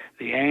end,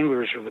 the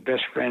anglers are the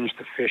best friends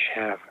the fish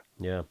have.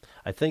 Yeah.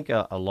 I think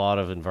a lot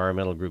of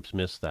environmental groups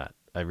miss that.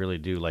 I really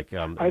do. I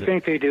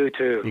think they do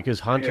too. Because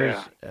hunters,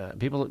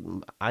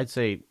 people, I'd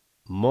say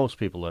most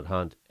people that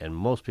hunt and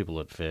most people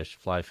that fish,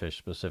 fly fish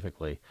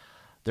specifically,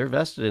 they're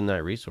vested in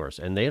that resource,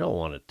 and they don't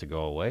want it to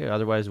go away.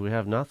 Otherwise, we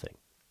have nothing.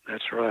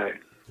 That's right.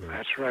 Yeah.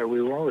 That's right.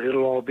 We won't.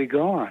 It'll all be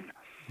gone.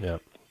 Yeah.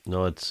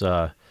 No, it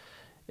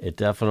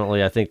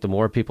definitely. I think the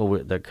more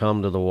people that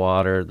come to the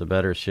water, the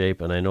better shape.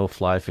 And I know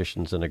fly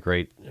fishing's in a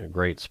great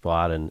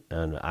spot. And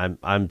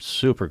I'm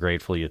super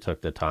grateful you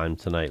took the time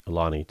tonight,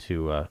 Lonnie,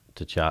 to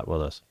chat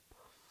with us.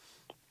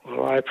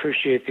 Well, I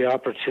appreciate the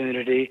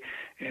opportunity,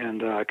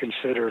 and I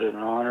consider it an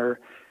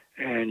honor.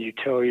 And you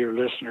tell your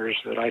listeners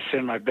that I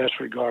send my best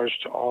regards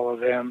to all of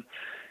them,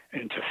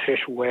 and to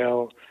fish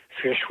well,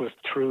 fish with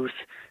truth,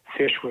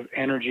 fish with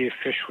energy,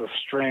 fish with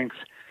strength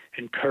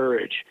and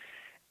courage.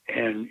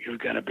 And you're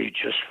going to be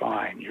just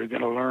fine. You're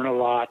going to learn a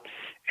lot,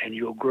 and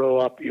you'll grow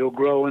up. You'll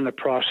grow in the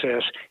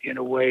process in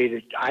a way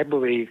that I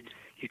believe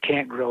you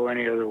can't grow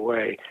any other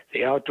way.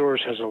 The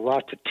outdoors has a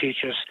lot to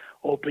teach us.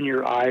 Open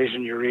your eyes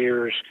and your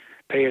ears,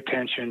 pay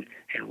attention,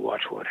 and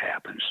watch what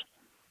happens.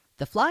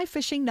 The Fly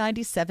Fishing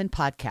 97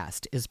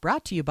 podcast is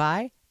brought to you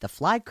by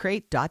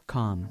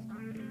theflycrate.com.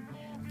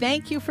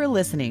 Thank you for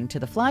listening to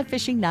the Fly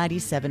Fishing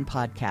 97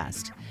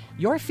 podcast.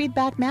 Your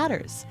feedback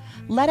matters.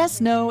 Let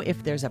us know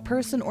if there's a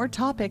person or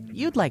topic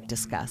you'd like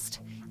discussed.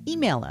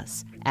 Email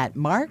us at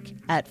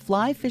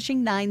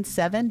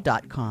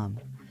mark@flyfishing97.com.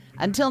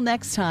 Until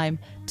next time,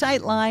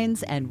 tight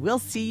lines, and we'll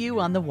see you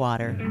on the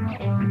water.